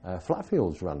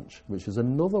Flatfields Ranch, which is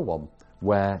another one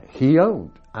where he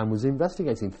owned and was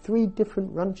investigating 3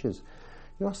 different ranches.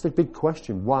 You ask the big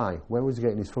question, why? Where was he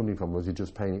getting his funding from? Was he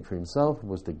just paying it for himself?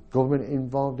 Was the government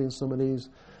involved in some of these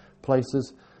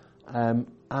places? And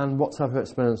what type of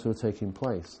experiments were taking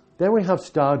place? Then we have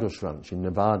Stardust Ranch in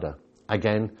Nevada.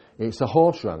 Again, it's a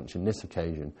horse ranch in this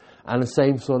occasion, and the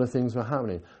same sort of things were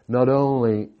happening. Not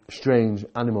only strange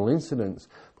animal incidents,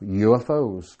 but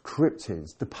UFOs,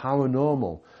 cryptids, the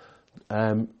paranormal.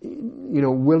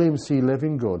 William C.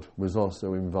 Livingood was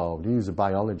also involved. He was a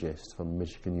biologist from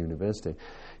Michigan University.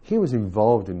 He was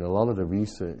involved in a lot of the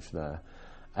research there.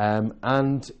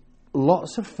 And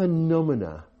lots of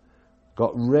phenomena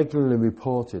got regularly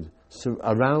reported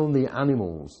around the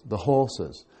animals, the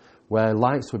horses, where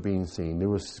lights were being seen. They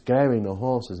were scaring the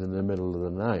horses in the middle of the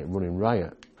night, running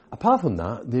riot. Apart from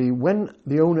that, when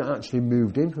the owner actually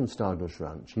moved in from Stardust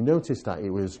Ranch, he noticed that it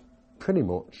was pretty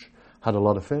much had a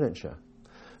lot of furniture.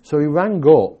 So he rang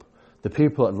up the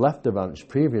people that had left the ranch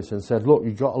previous and said, look,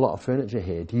 you've got a lot of furniture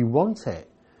here. Do you want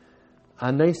it?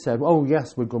 And they said, oh,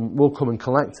 yes, we'll come and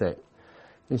collect it.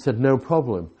 He said, no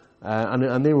problem.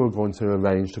 And they were going to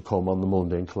arrange to come on the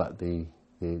Monday and collect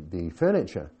the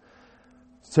furniture.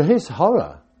 To his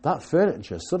horror, that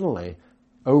furniture suddenly,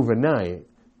 overnight,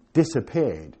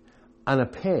 disappeared and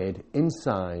appeared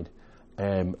inside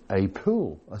a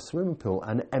pool, a swimming pool,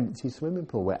 an empty swimming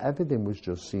pool where everything was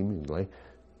just seemingly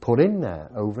put in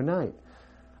there overnight.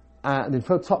 And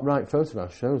the top right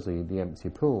photograph shows the empty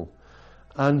pool.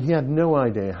 And he had no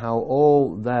idea how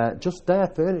all their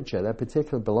furniture, their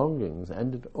particular belongings,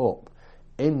 ended up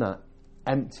in that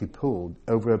empty pool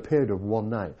over a period of one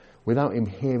night without him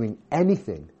hearing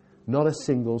anything, not a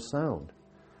single sound.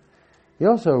 He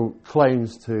also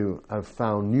claims to have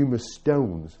found numerous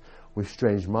stones with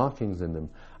strange markings in them,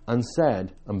 and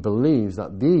said and believes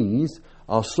that these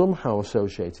are somehow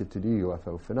associated to the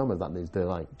UFO phenomena, that they're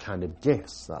like kind of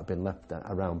gifts that have been left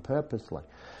around purposely.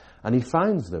 And he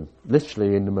finds them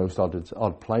literally in the most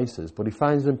odd places, but he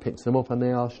finds them, picks them up, and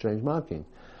they are strange markings.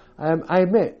 I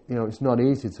admit, it's not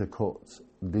easy to cut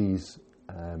these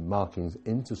markings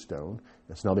into stone.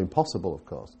 It's not impossible, of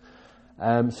course.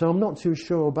 So I'm not too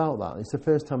sure about that. It's the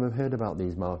first time I've heard about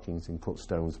these markings in cut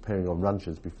stones appearing on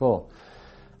ranches before.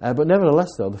 But nevertheless,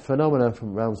 though, the phenomena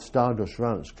from around Stardust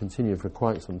Ranch continued for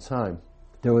quite some time.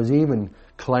 There was even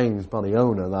claims by the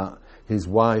owner that his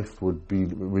wife would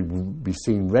be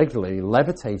seen regularly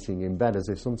levitating in bed as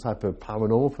if some type of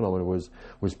paranormal phenomenon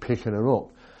was picking her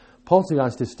up.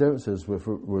 Poltergeist disturbances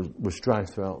were strife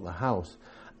throughout the house,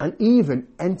 and even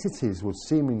entities would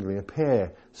seemingly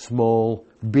appear, small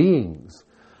beings,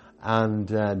 and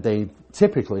they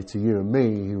typically, to you and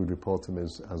me, he would report them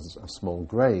as small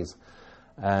greys.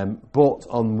 But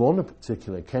on one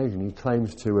particular occasion, he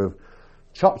claims to have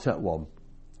chopped at one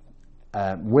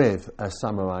with a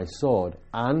samurai sword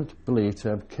and believed to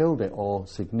have killed it or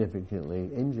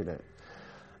significantly injured it,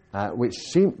 which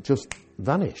just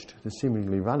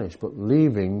seemingly vanished, but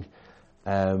leaving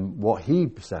what he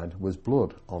said was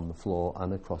blood on the floor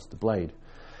and across the blade.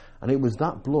 And it was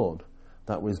that blood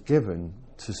that was given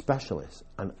to specialists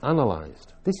and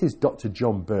analysed. This is Dr.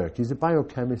 John Burke. He's a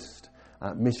biochemist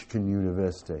at Michigan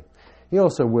University. He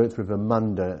also worked with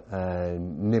Amanda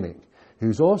Nimick,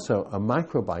 who's also a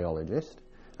microbiologist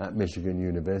at Michigan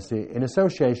University, in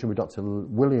association with Dr.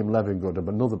 William Levengood,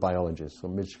 another biologist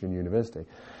from Michigan University.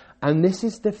 And this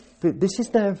is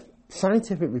their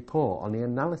scientific report on the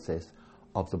analysis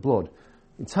of the blood,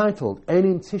 entitled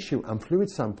Alien Tissue and Fluid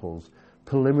Samples,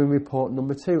 Preliminary Report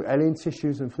Number 2, Alien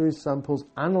Tissues and Fluid Samples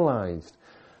Analysed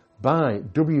by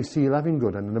W.C.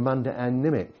 Levengood and Amanda N.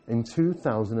 Nimick in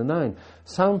 2009.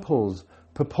 Samples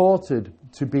purported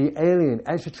to be alien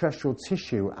extraterrestrial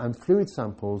tissue and fluid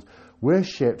samples were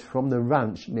shipped from the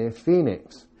ranch near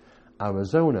Phoenix,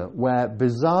 Arizona, where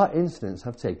bizarre incidents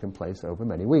have taken place over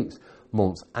many weeks,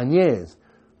 months and years,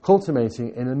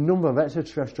 culminating in a number of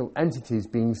extraterrestrial entities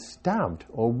being stabbed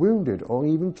or wounded or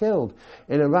even killed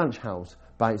in a ranch house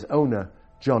by its owner,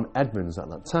 John Edmonds, at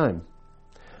that time.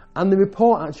 And the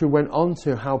report actually went on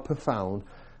to how profound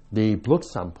the blood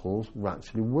samples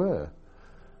actually were.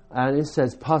 And it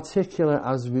says, particular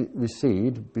as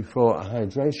recede before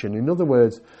hydration. In other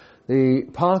words, the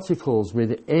particles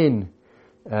within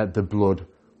the blood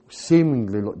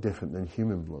seemingly look different than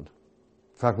human blood.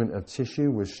 Fragment of tissue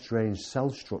with strange cell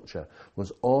structure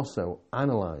was also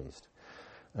analysed.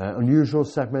 Unusual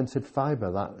segmented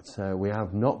fibre that we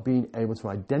have not been able to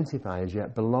identify as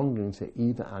yet belonging to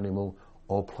either animal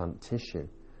or plant tissue.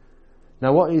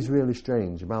 Now, what is really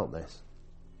strange about this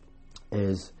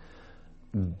is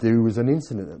there was an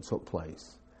incident that took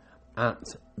place at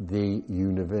the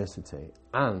university,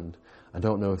 and I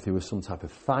don't know if there was some type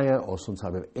of fire or some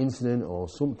type of incident or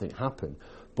something happened,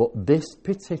 but this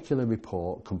particular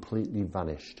report completely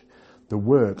vanished. The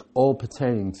work all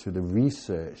pertaining to the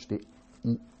research,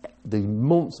 the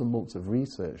months and months of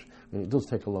research, and it does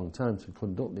take a long time to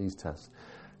conduct these tests,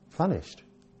 vanished,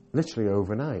 literally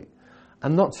overnight.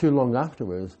 And not too long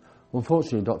afterwards,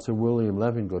 unfortunately, Dr. William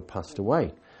Levengood passed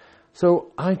away.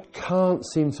 So I can't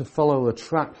seem to follow the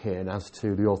track here as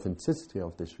to the authenticity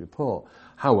of this report.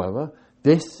 However,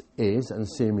 this is, and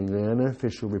seemingly, an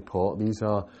official report. These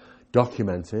are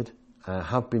documented,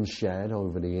 have been shared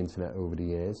over the internet over the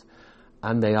years,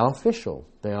 and they are official.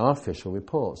 They are official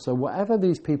reports. So whatever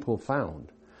these people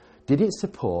found, did it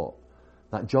support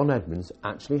that John Edmonds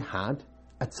actually had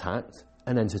attacked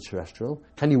an extraterrestrial?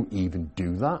 Can you even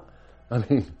do that? I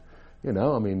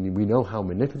mean, we know how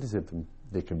manipulative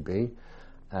they can be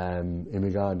in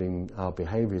regarding our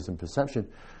behaviours and perception.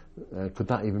 Could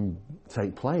that even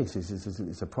take place?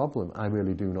 It's a problem. I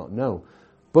really do not know.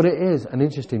 But it is an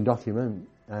interesting document,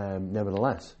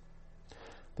 nevertheless.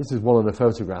 This is one of the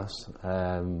photographs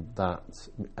that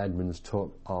Edmonds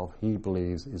took of, he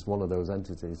believes, is one of those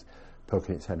entities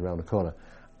poking its head around the corner.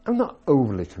 I'm not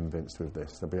overly convinced with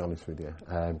this, to be honest with you.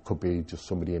 Could be just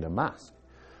somebody in a mask.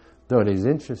 Though it is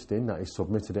interesting that he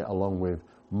submitted it along with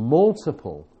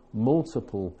multiple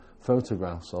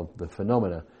photographs of the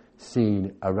phenomena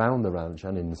seen around the ranch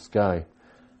and in the sky.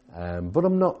 But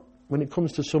I'm not, when it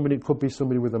comes to somebody, it could be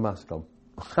somebody with a mask on.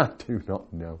 I do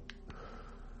not know.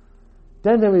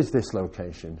 Then there is this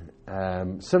location,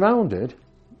 surrounded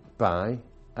by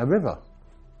a river.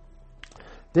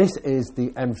 This is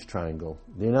the Ems Triangle.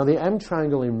 You know, the Ems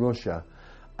Triangle in Russia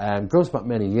goes back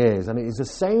many years, and it is the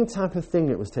same type of thing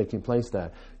that was taking place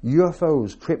there.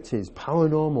 UFOs, cryptids,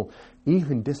 paranormal,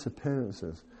 even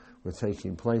disappearances were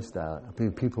taking place there.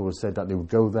 People have said that they would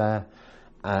go there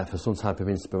for some type of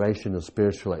inspiration or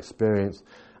spiritual experience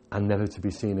and never to be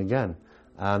seen again.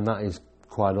 And that is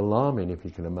quite alarming, if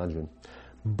you can imagine.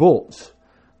 But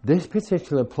This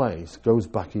particular place goes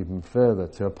back even further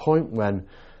to a point when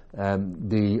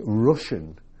the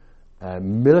Russian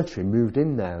military moved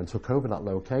in there and took over that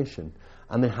location,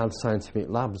 and they had scientific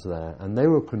labs there, and they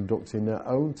were conducting their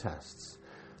own tests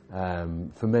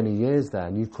for many years there,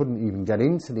 and you couldn't even get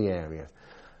into the area.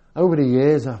 Over the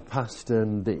years have passed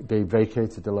and they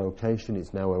vacated the location.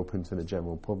 It's now open to the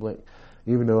general public,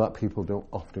 even though that people don't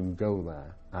often go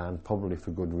there, and probably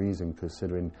for good reason,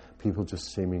 considering people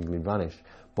just seemingly vanish.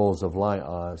 Balls of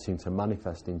light seem to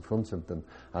manifest in front of them,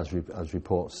 as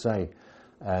reports say.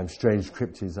 Strange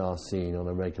cryptids are seen on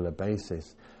a regular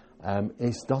basis.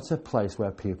 It's not a place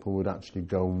where people would actually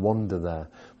go and wander there.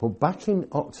 But back in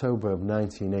October of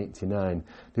 1989,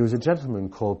 there was a gentleman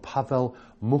called Pavel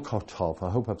Mukotov, I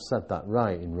hope I've said that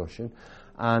right in Russian,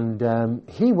 and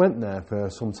he went there for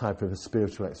some type of a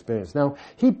spiritual experience. Now,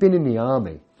 he'd been in the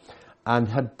army and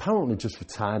had apparently just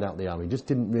retired out of the army, just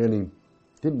didn't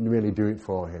really do it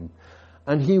for him.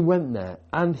 And he went there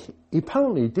and he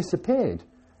apparently disappeared.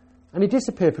 And he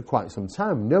disappeared for quite some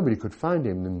time. Nobody could find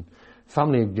him, and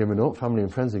family had given up, family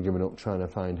and friends had given up trying to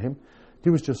find him. He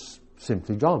was just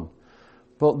simply gone.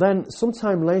 But then,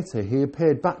 sometime later, he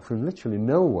appeared back from literally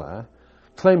nowhere,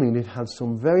 claiming he'd had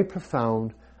some very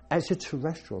profound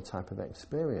extraterrestrial type of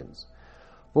experience.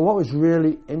 But what was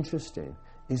really interesting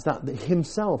is that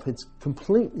himself had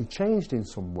completely changed in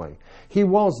some way. He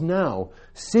was now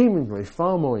seemingly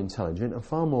far more intelligent and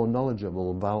far more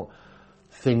knowledgeable about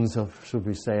things of, should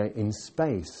we say, in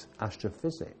space,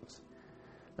 astrophysics.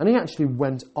 And he actually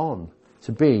went on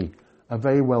to be a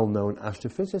very well-known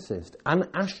astrophysicist, an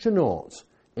astronaut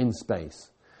in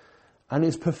space. And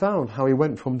it's profound how he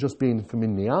went from just being from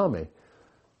in the army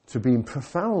to being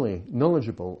profoundly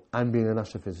knowledgeable and being an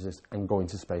astrophysicist and going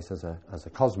to space as a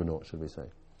cosmonaut, should we say.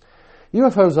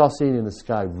 UFOs are seen in the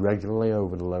sky regularly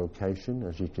over the location,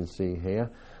 as you can see here.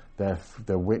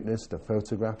 They're witnessed, they're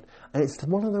photographed, and it's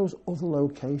one of those other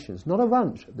locations, not a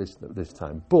ranch at this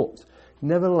time, but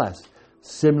nevertheless,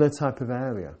 similar type of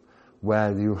area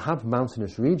where you have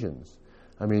mountainous regions.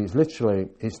 I mean,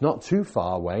 it's not too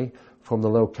far away from the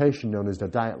location known as the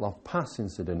Dyatlov Pass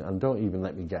incident, and don't even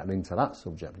let me get into that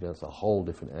subject because it's a whole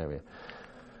different area.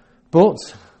 But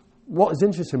what is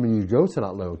interesting when you go to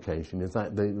that location is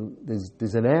that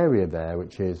there's an area there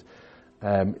which is,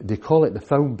 they call it the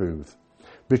phone booth,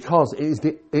 because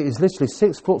it is literally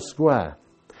 6 foot square,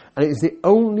 and it is the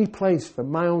only place for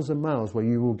miles and miles where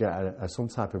you will get some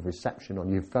type of reception on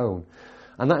your phone,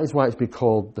 and that is why it's been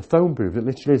called the phone booth. It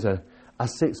literally is a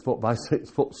 6 foot by 6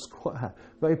 foot square,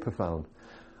 very profound,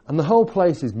 and the whole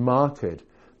place is marked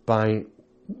by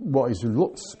what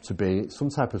looks to be some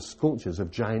type of sculptures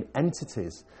of giant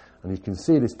entities, and you can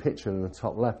see this picture in the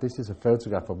top left. This is a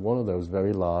photograph of one of those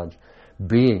very large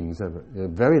beings,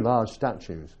 very large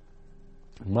statues,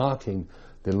 marking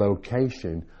the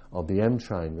location of the M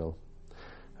triangle.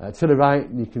 To the right,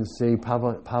 you can see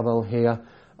Pavel here.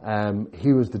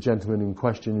 He was the gentleman in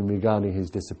question regarding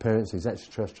his disappearance, his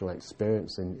extraterrestrial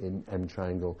experience in M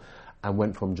triangle, and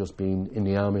went from just being in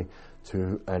the army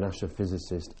to an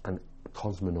astrophysicist and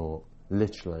cosmonaut,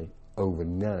 literally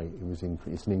overnight.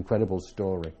 It's an incredible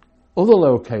story. Other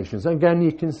locations, again,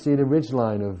 you can see the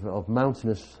ridgeline of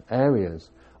mountainous areas,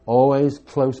 always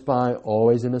close by,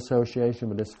 always in association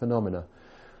with this phenomena.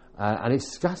 And it's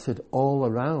scattered all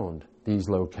around these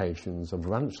locations of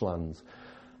ranch lands.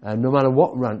 And no matter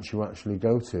what ranch you actually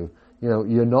go to,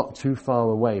 you're not too far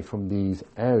away from these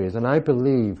areas. And I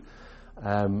believe,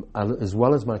 as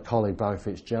well as my colleague Barry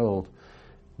Fitzgerald,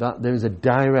 that there is a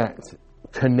direct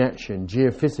connection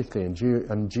geophysically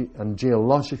and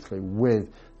geologically with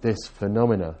this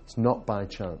phenomena. It's not by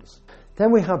chance.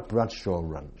 Then we have Bradshaw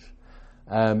Ranch.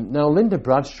 Now, Linda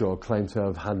Bradshaw claimed to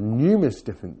have had numerous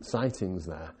different sightings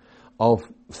there of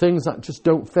things that just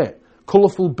don't fit.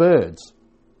 Colourful birds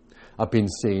have been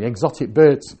seen, exotic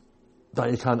birds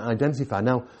that you can't identify.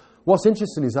 Now, what's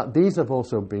interesting is that these have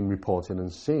also been reported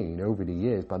and seen over the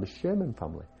years by the Sherman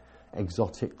family.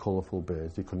 Exotic, colourful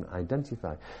birds they couldn't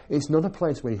identify. It's not a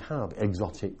place where you have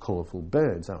exotic, colourful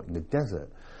birds out in the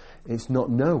desert. It's not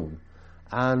known,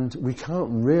 and we can't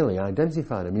really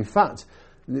identify them. In fact,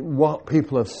 what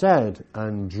people have said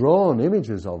and drawn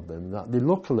images of them, that they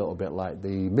look a little bit like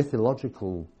the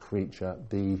mythological creature,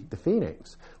 the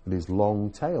phoenix, with his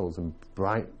long tails and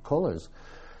bright colours.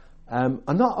 And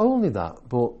not only that,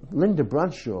 but Linda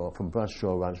Bradshaw from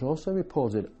Bradshaw Ranch also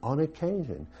reported on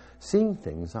occasion seeing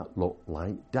things that look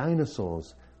like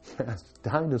dinosaurs. Yes,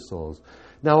 dinosaurs.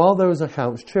 Now, are those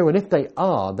accounts true? And if they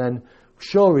are, then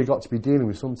sure, we've got to be dealing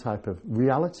with some type of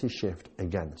reality shift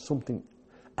again. Something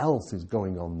else is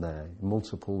going on there,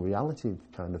 multiple reality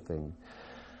kind of thing.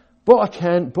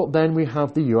 But then we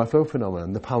have the UFO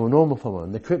phenomenon, the paranormal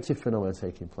phenomenon, the cryptid phenomenon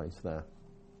taking place there.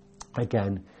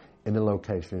 Again, in the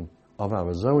location of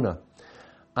Arizona.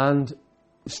 And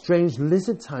strange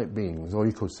lizard-type beings, or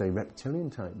you could say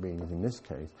reptilian-type beings in this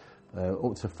case,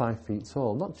 up to 5 feet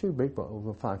tall. Not too big, but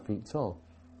over 5 feet tall.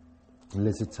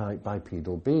 Lizard-type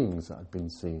bipedal beings that had been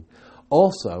seen.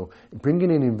 Also,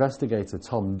 bringing in investigator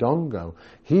Tom Dongo,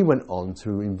 he went on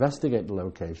to investigate the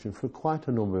location for quite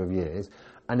a number of years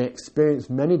and experienced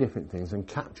many different things and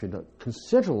captured a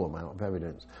considerable amount of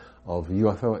evidence of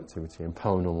UFO activity and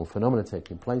paranormal phenomena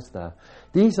taking place there.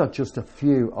 These are just a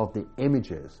few of the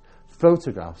images,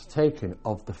 photographs taken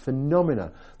of the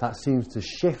phenomena that seems to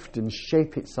shift and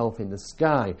shape itself in the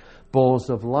sky, balls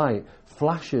of light,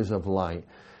 flashes of light,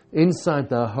 inside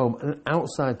their home and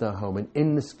outside their home and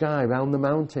in the sky, around the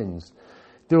mountains.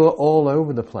 They were all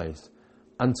over the place.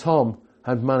 And Tom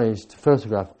had managed to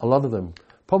photograph a lot of them,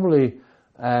 probably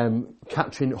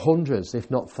capturing hundreds,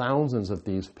 if not thousands, of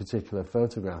these particular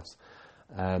photographs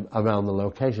around the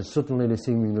location. Suddenly there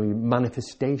seemingly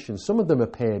manifestations. Some of them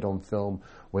appeared on film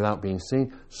without being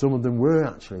seen. Some of them were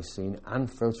actually seen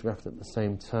and photographed at the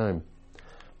same time.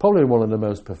 Probably one of the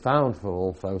most profound of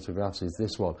all photographs is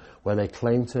this one, where they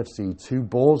claim to have seen 2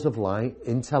 balls of light,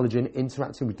 intelligent,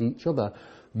 interacting with each other,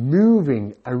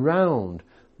 moving around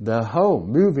their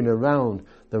home, moving around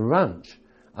the ranch,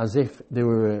 as if they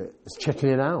were checking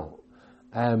it out.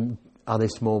 Are they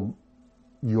small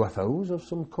UFOs of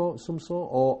some sort,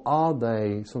 or are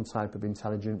they some type of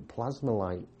intelligent plasma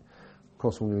light? Of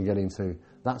course, we're going to get into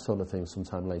that sort of thing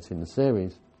sometime later in the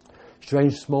series.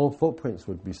 Strange small footprints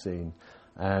would be seen.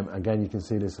 Again, you can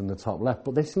see this in the top left,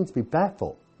 but they seem to be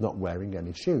barefoot, not wearing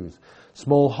any shoes.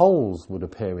 Small holes would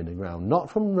appear in the ground, not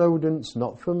from rodents,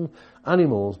 not from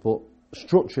animals, but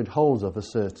structured holes of a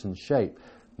certain shape.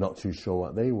 Not too sure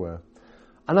what they were.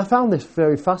 And I found this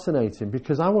very fascinating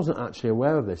because I wasn't actually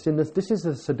aware of this. This is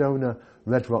the Sedona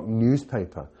Red Rock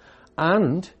newspaper.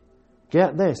 And,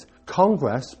 get this,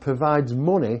 Congress provides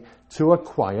money to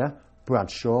acquire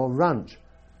Bradshaw Ranch.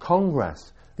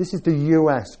 Congress. This is the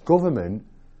US government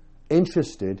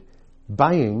interested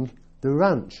buying the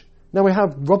ranch. Now we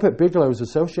have Robert Bigelow's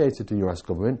associated to the US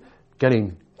government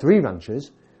getting 3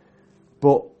 ranches,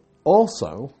 but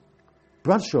also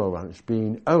Bradshaw Ranch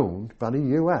being owned by the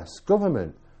US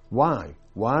government. Why?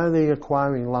 Why are they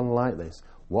acquiring land like this?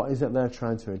 What is it they're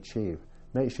trying to achieve?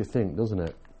 Makes you think, doesn't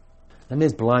it? And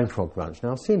there's Blind Frog Ranch.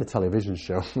 Now I've seen the television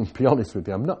show, and to be honest with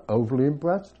you, I'm not overly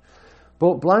impressed.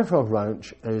 But Blind Frog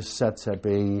Ranch is said to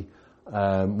be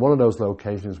one of those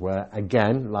locations where,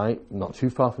 again, like not too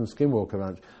far from Skinwalker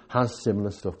Ranch, has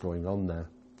similar stuff going on there.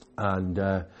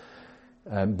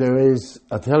 And there is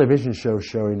a television show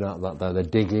showing that they're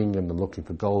digging and they're looking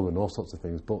for gold and all sorts of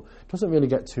things, but it doesn't really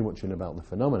get too much in about the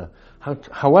phenomena.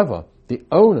 However, the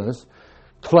owners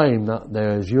claim that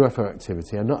there's UFO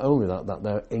activity, and not only that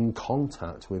they're in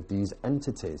contact with these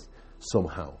entities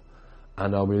somehow,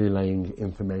 and are relaying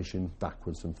information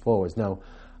backwards and forwards. Now,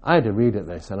 I had to read at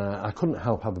this, and I couldn't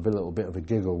help have a little bit of a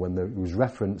giggle when it was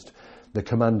referenced the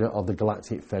commander of the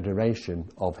Galactic Federation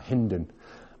of Hindon,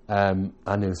 and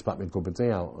it spat my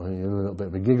gubbity out. A little bit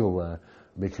of a giggle there,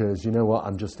 because you know what,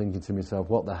 I'm just thinking to myself,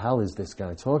 what the hell is this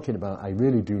guy talking about? I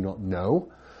really do not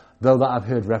know, though that I've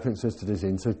heard references to this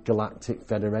intergalactic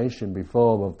federation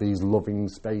before of these loving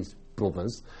space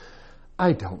brothers.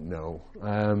 I don't know.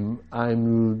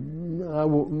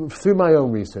 Through my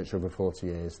own research over 40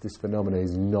 years, this phenomenon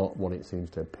is not what it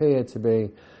seems to appear to be,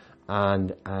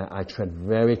 and I tread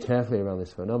very carefully around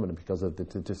this phenomenon because of the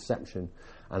deception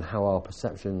and how our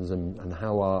perceptions and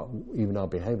how even our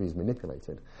behaviour is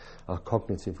manipulated, our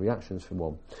cognitive reactions for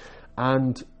one.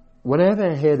 And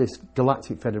whenever I hear this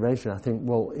Galactic Federation, I think,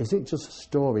 well, is it just a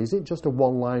story? Is it just a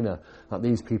one-liner that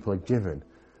these people are given?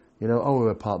 You know, oh, we're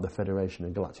a part of the Federation,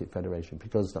 the Galactic Federation,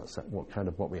 because that's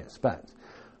what we expect.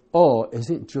 Or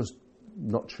is it just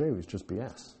not true? It's just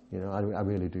BS. You know, I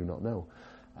really do not know.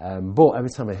 But every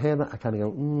time I hear that, I kind of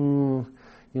go,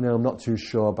 you know, I'm not too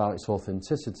sure about its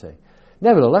authenticity.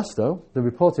 Nevertheless, though, the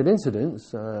reported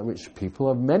incidents, which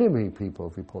many people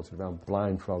have reported around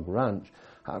Blind Frog Ranch,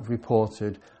 have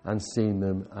reported and seen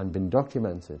them and been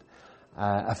documented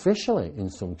officially in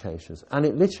some cases. And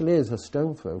it literally is a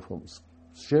stone throw from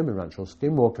Sherman Ranch, or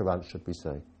Skinwalker Ranch, should we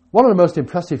say. One of the most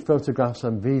impressive photographs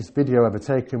and video ever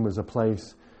taken was a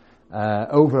place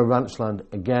over a ranch land.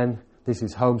 Again, this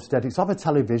is Homestead. It's of a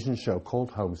television show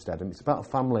called Homestead, and it's about a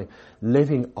family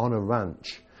living on a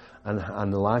ranch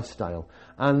and the lifestyle.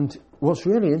 And what's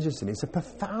really interesting, it's a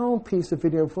profound piece of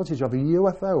video footage of a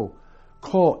UFO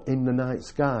caught in the night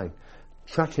sky,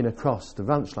 tracking across the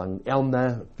ranch land on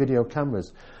their video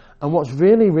cameras. And what's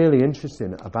really, really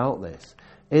interesting about this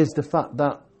is the fact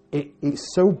that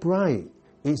it's so bright.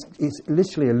 It's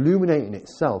literally illuminating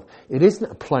itself. It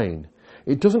isn't a plane.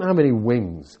 It doesn't have any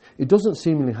wings. It doesn't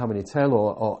seemingly have any tail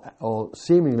or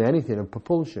seemingly anything of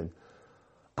propulsion.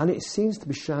 And it seems to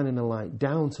be shining a light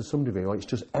down to some degree, or it's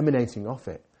just emanating off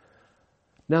it.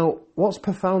 Now, what's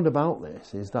profound about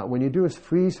this is that when you do a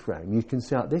freeze frame, you can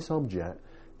see that this object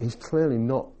is clearly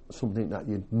not something that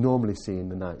you'd normally see in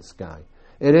the night sky.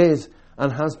 It is,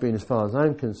 and has been, as far as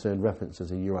I'm concerned, referenced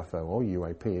as a UFO or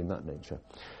UAP in that nature,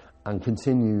 and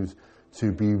continues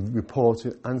to be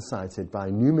reported and cited by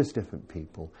numerous different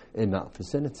people in that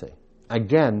vicinity.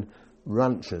 Again,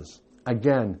 ranchers.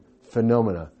 Again,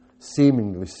 phenomena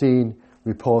seemingly seen,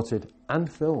 reported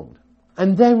and filmed.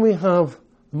 And then we have,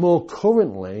 more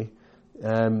currently,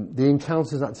 the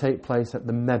encounters that take place at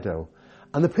the Meadow.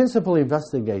 And the principal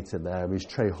investigator there is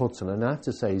Trey Hudson, and I have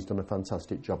to say he's done a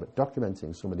fantastic job at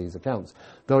documenting some of these accounts,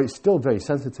 though it's still very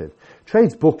sensitive.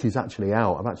 Trey's book is actually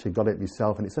out. I've actually got it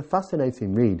myself, and it's a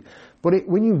fascinating read. But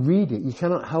when you read it, you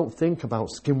cannot help think about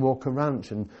Skinwalker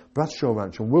Ranch and Bradshaw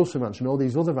Ranch and Wilson Ranch and all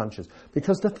these other ranches,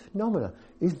 because the phenomena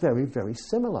is very, very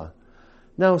similar.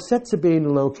 Now, said to be in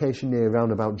a location near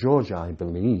roundabout Georgia, I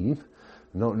believe,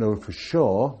 I don't know for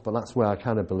sure, but that's where I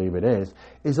kind of believe it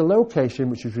is a location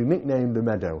which is nicknamed the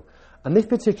Meadow. And this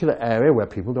particular area, where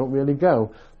people don't really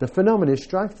go, the phenomenon is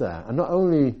strife there. And not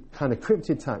only kind of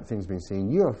cryptid type things being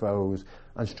seen, UFOs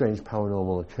and strange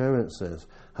paranormal occurrences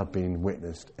have been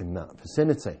witnessed in that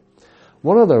vicinity.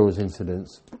 One of those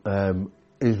incidents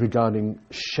is regarding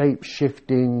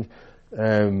shape-shifting,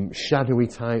 shadowy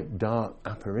type dark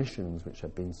apparitions which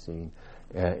have been seen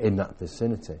in that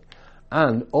vicinity.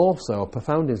 And also a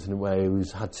profound incident where he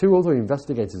had two other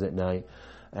investigators at night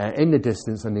in the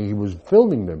distance, and he was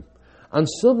filming them. And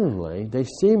suddenly they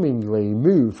seemingly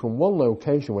moved from one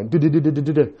location, went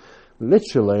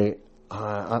literally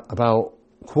about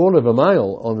a quarter of a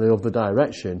mile on the other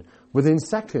direction within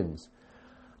seconds.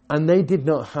 And they did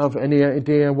not have any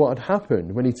idea what had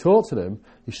happened. When he talked to them,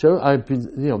 he showed,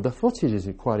 the footage is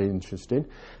quite interesting,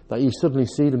 that you suddenly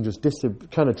see them just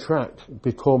kind of track,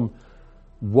 become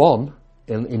one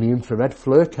in the infrared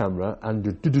FLIR camera, and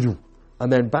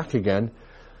then back again.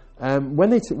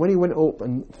 When he went up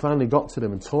and finally got to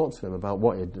them and talked to them about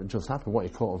what had just happened, what he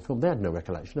caught on film, they had no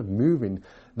recollection of moving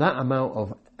that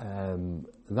amount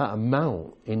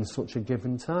in such a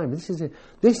given time. This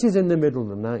is in the middle of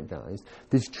the night, guys.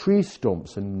 There's tree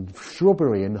stumps and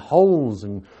shrubbery and holes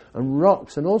and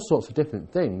rocks and all sorts of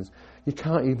different things you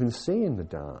can't even see in the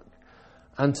dark.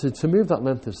 And to move that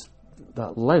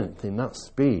length in that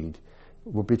speed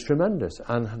would be tremendous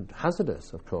and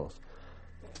hazardous, of course.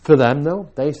 For them, though,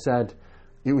 they said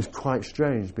it was quite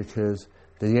strange because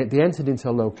they entered into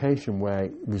a location where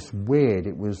it was weird.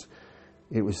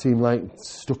 It seemed like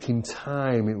stuck in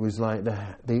time. It was like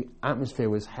the atmosphere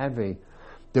was heavy.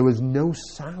 There was no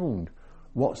sound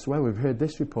whatsoever. We've heard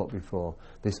this report before,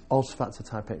 this Oz Factor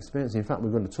type experience. In fact, we're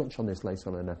going to touch on this later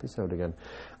on in an episode again.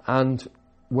 And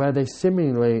where they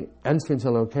seemingly enter into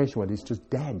a location where it's just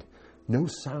dead. No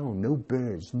sound, no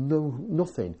birds,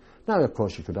 nothing. Now, of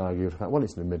course, you could argue the fact, well,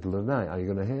 it's in the middle of the night. Are you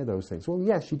going to hear those things? Well,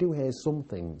 yes, you do hear some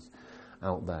things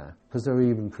out there, because there are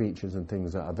even creatures and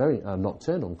things that are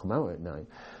nocturnal and come out at night.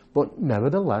 But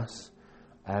nevertheless,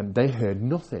 they heard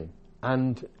nothing,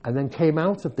 and then came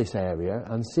out of this area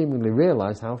and seemingly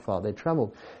realised how far they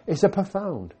travelled. It's a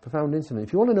profound incident.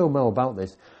 If you want to know more about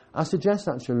this, I suggest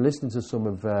actually listening to some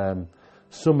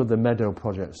of the Meadow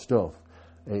Project stuff.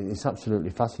 It's absolutely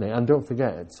fascinating. And don't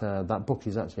forget, that book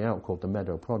is actually out called The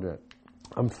Meadow Project.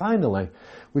 And finally,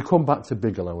 we come back to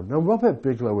Bigelow. Now, Robert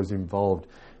Bigelow was involved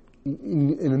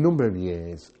in a number of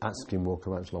years at Skinwalker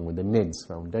Ranch along with the NIDS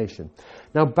Foundation.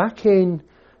 Now, back in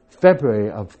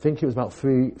February, I think it was about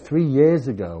three years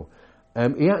ago,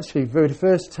 he actually, for the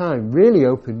first time, really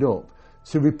opened up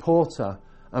to reporter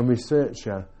and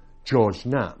researcher George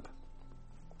Knapp.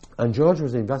 And George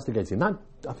was investigating that.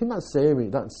 I think that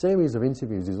series of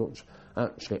interviews is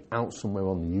actually out somewhere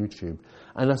on the YouTube.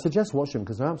 And I suggest watching them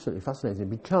because they're absolutely fascinating,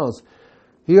 because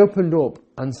he opened up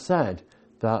and said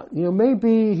that,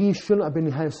 maybe he shouldn't have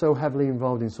been so heavily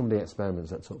involved in some of the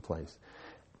experiments that took place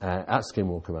at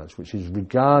Skinwalker Ranch, which is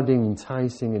regarding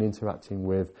enticing and interacting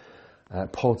with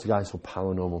poltergeist or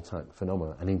paranormal type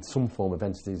phenomena and in some form of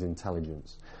entities'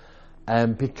 intelligence.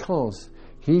 Because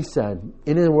he said,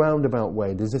 in a roundabout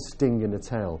way, there's a sting in the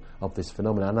tail of this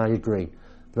phenomenon, and I agree.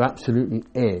 There absolutely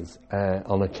is.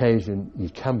 On occasion, you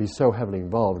can be so heavily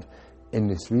involved in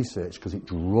this research because it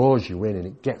draws you in and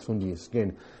it gets under your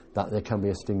skin that there can be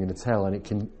a sting in the tail, and it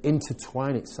can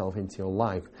intertwine itself into your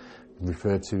life,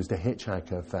 referred to as the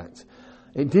hitchhiker effect.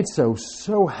 it did so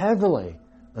heavily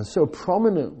and so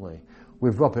prominently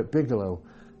with Robert Bigelow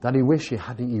that he wished he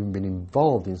hadn't even been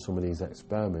involved in some of these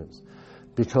experiments,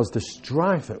 because the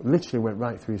strife that literally went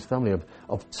right through his family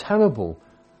of terrible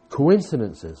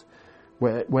coincidences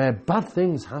where bad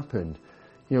things happened.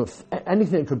 You know,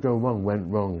 anything that could go wrong went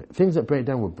wrong. Things that break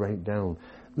down would break down.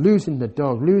 Losing the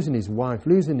dog, losing his wife,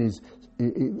 losing his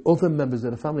other members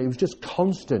of the family. It was just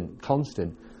constant.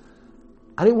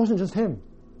 And it wasn't just him.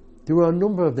 There were a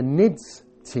number of the NIDS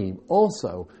team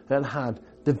also that had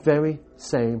the very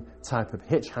same type of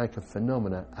hitchhiker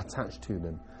phenomena attached to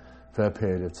them for a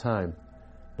period of time.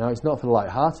 Now, it's not for the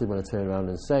light-hearted when I turn around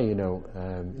and say,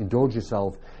 indulge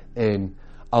yourself in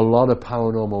a lot of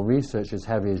paranormal research as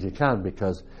heavy as you can,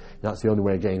 because that's the only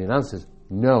way of gaining answers.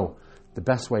 No, the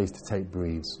best way is to take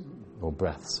breaths or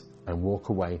breaths and walk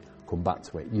away, come back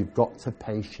to it. You've got to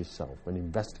pace yourself when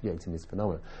investigating this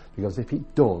phenomenon, because if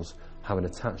it does have an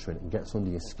attachment and gets under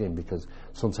your skin, because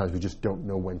sometimes we just don't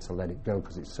know when to let it go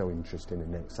because it's so interesting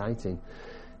and exciting,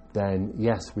 then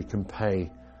yes, we can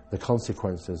pay the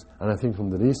consequences. And I think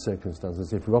under these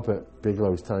circumstances, if Robert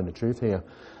Bigelow is telling the truth here,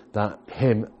 that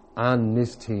him and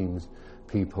his team's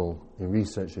people, the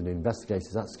researchers and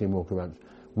investigators at Skinwalker Ranch,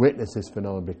 witness this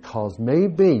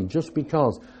phenomenon just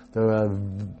because they are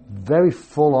very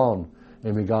full on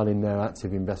in regarding their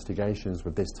active investigations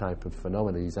with this type of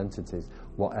phenomena, these entities,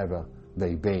 whatever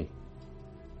they be.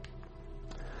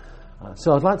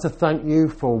 So I'd like to thank you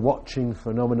for watching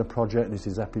Phenomena Project. This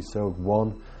is episode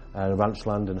 1,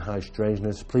 Ranchland and High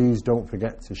Strangeness. Please don't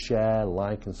forget to share,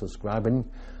 like and subscribe, and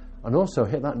also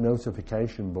hit that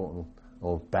notification button,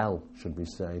 or bell should we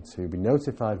say, to be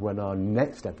notified when our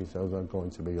next episodes are going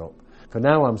to be up. For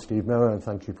now, I'm Steve Miller, and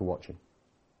thank you for watching.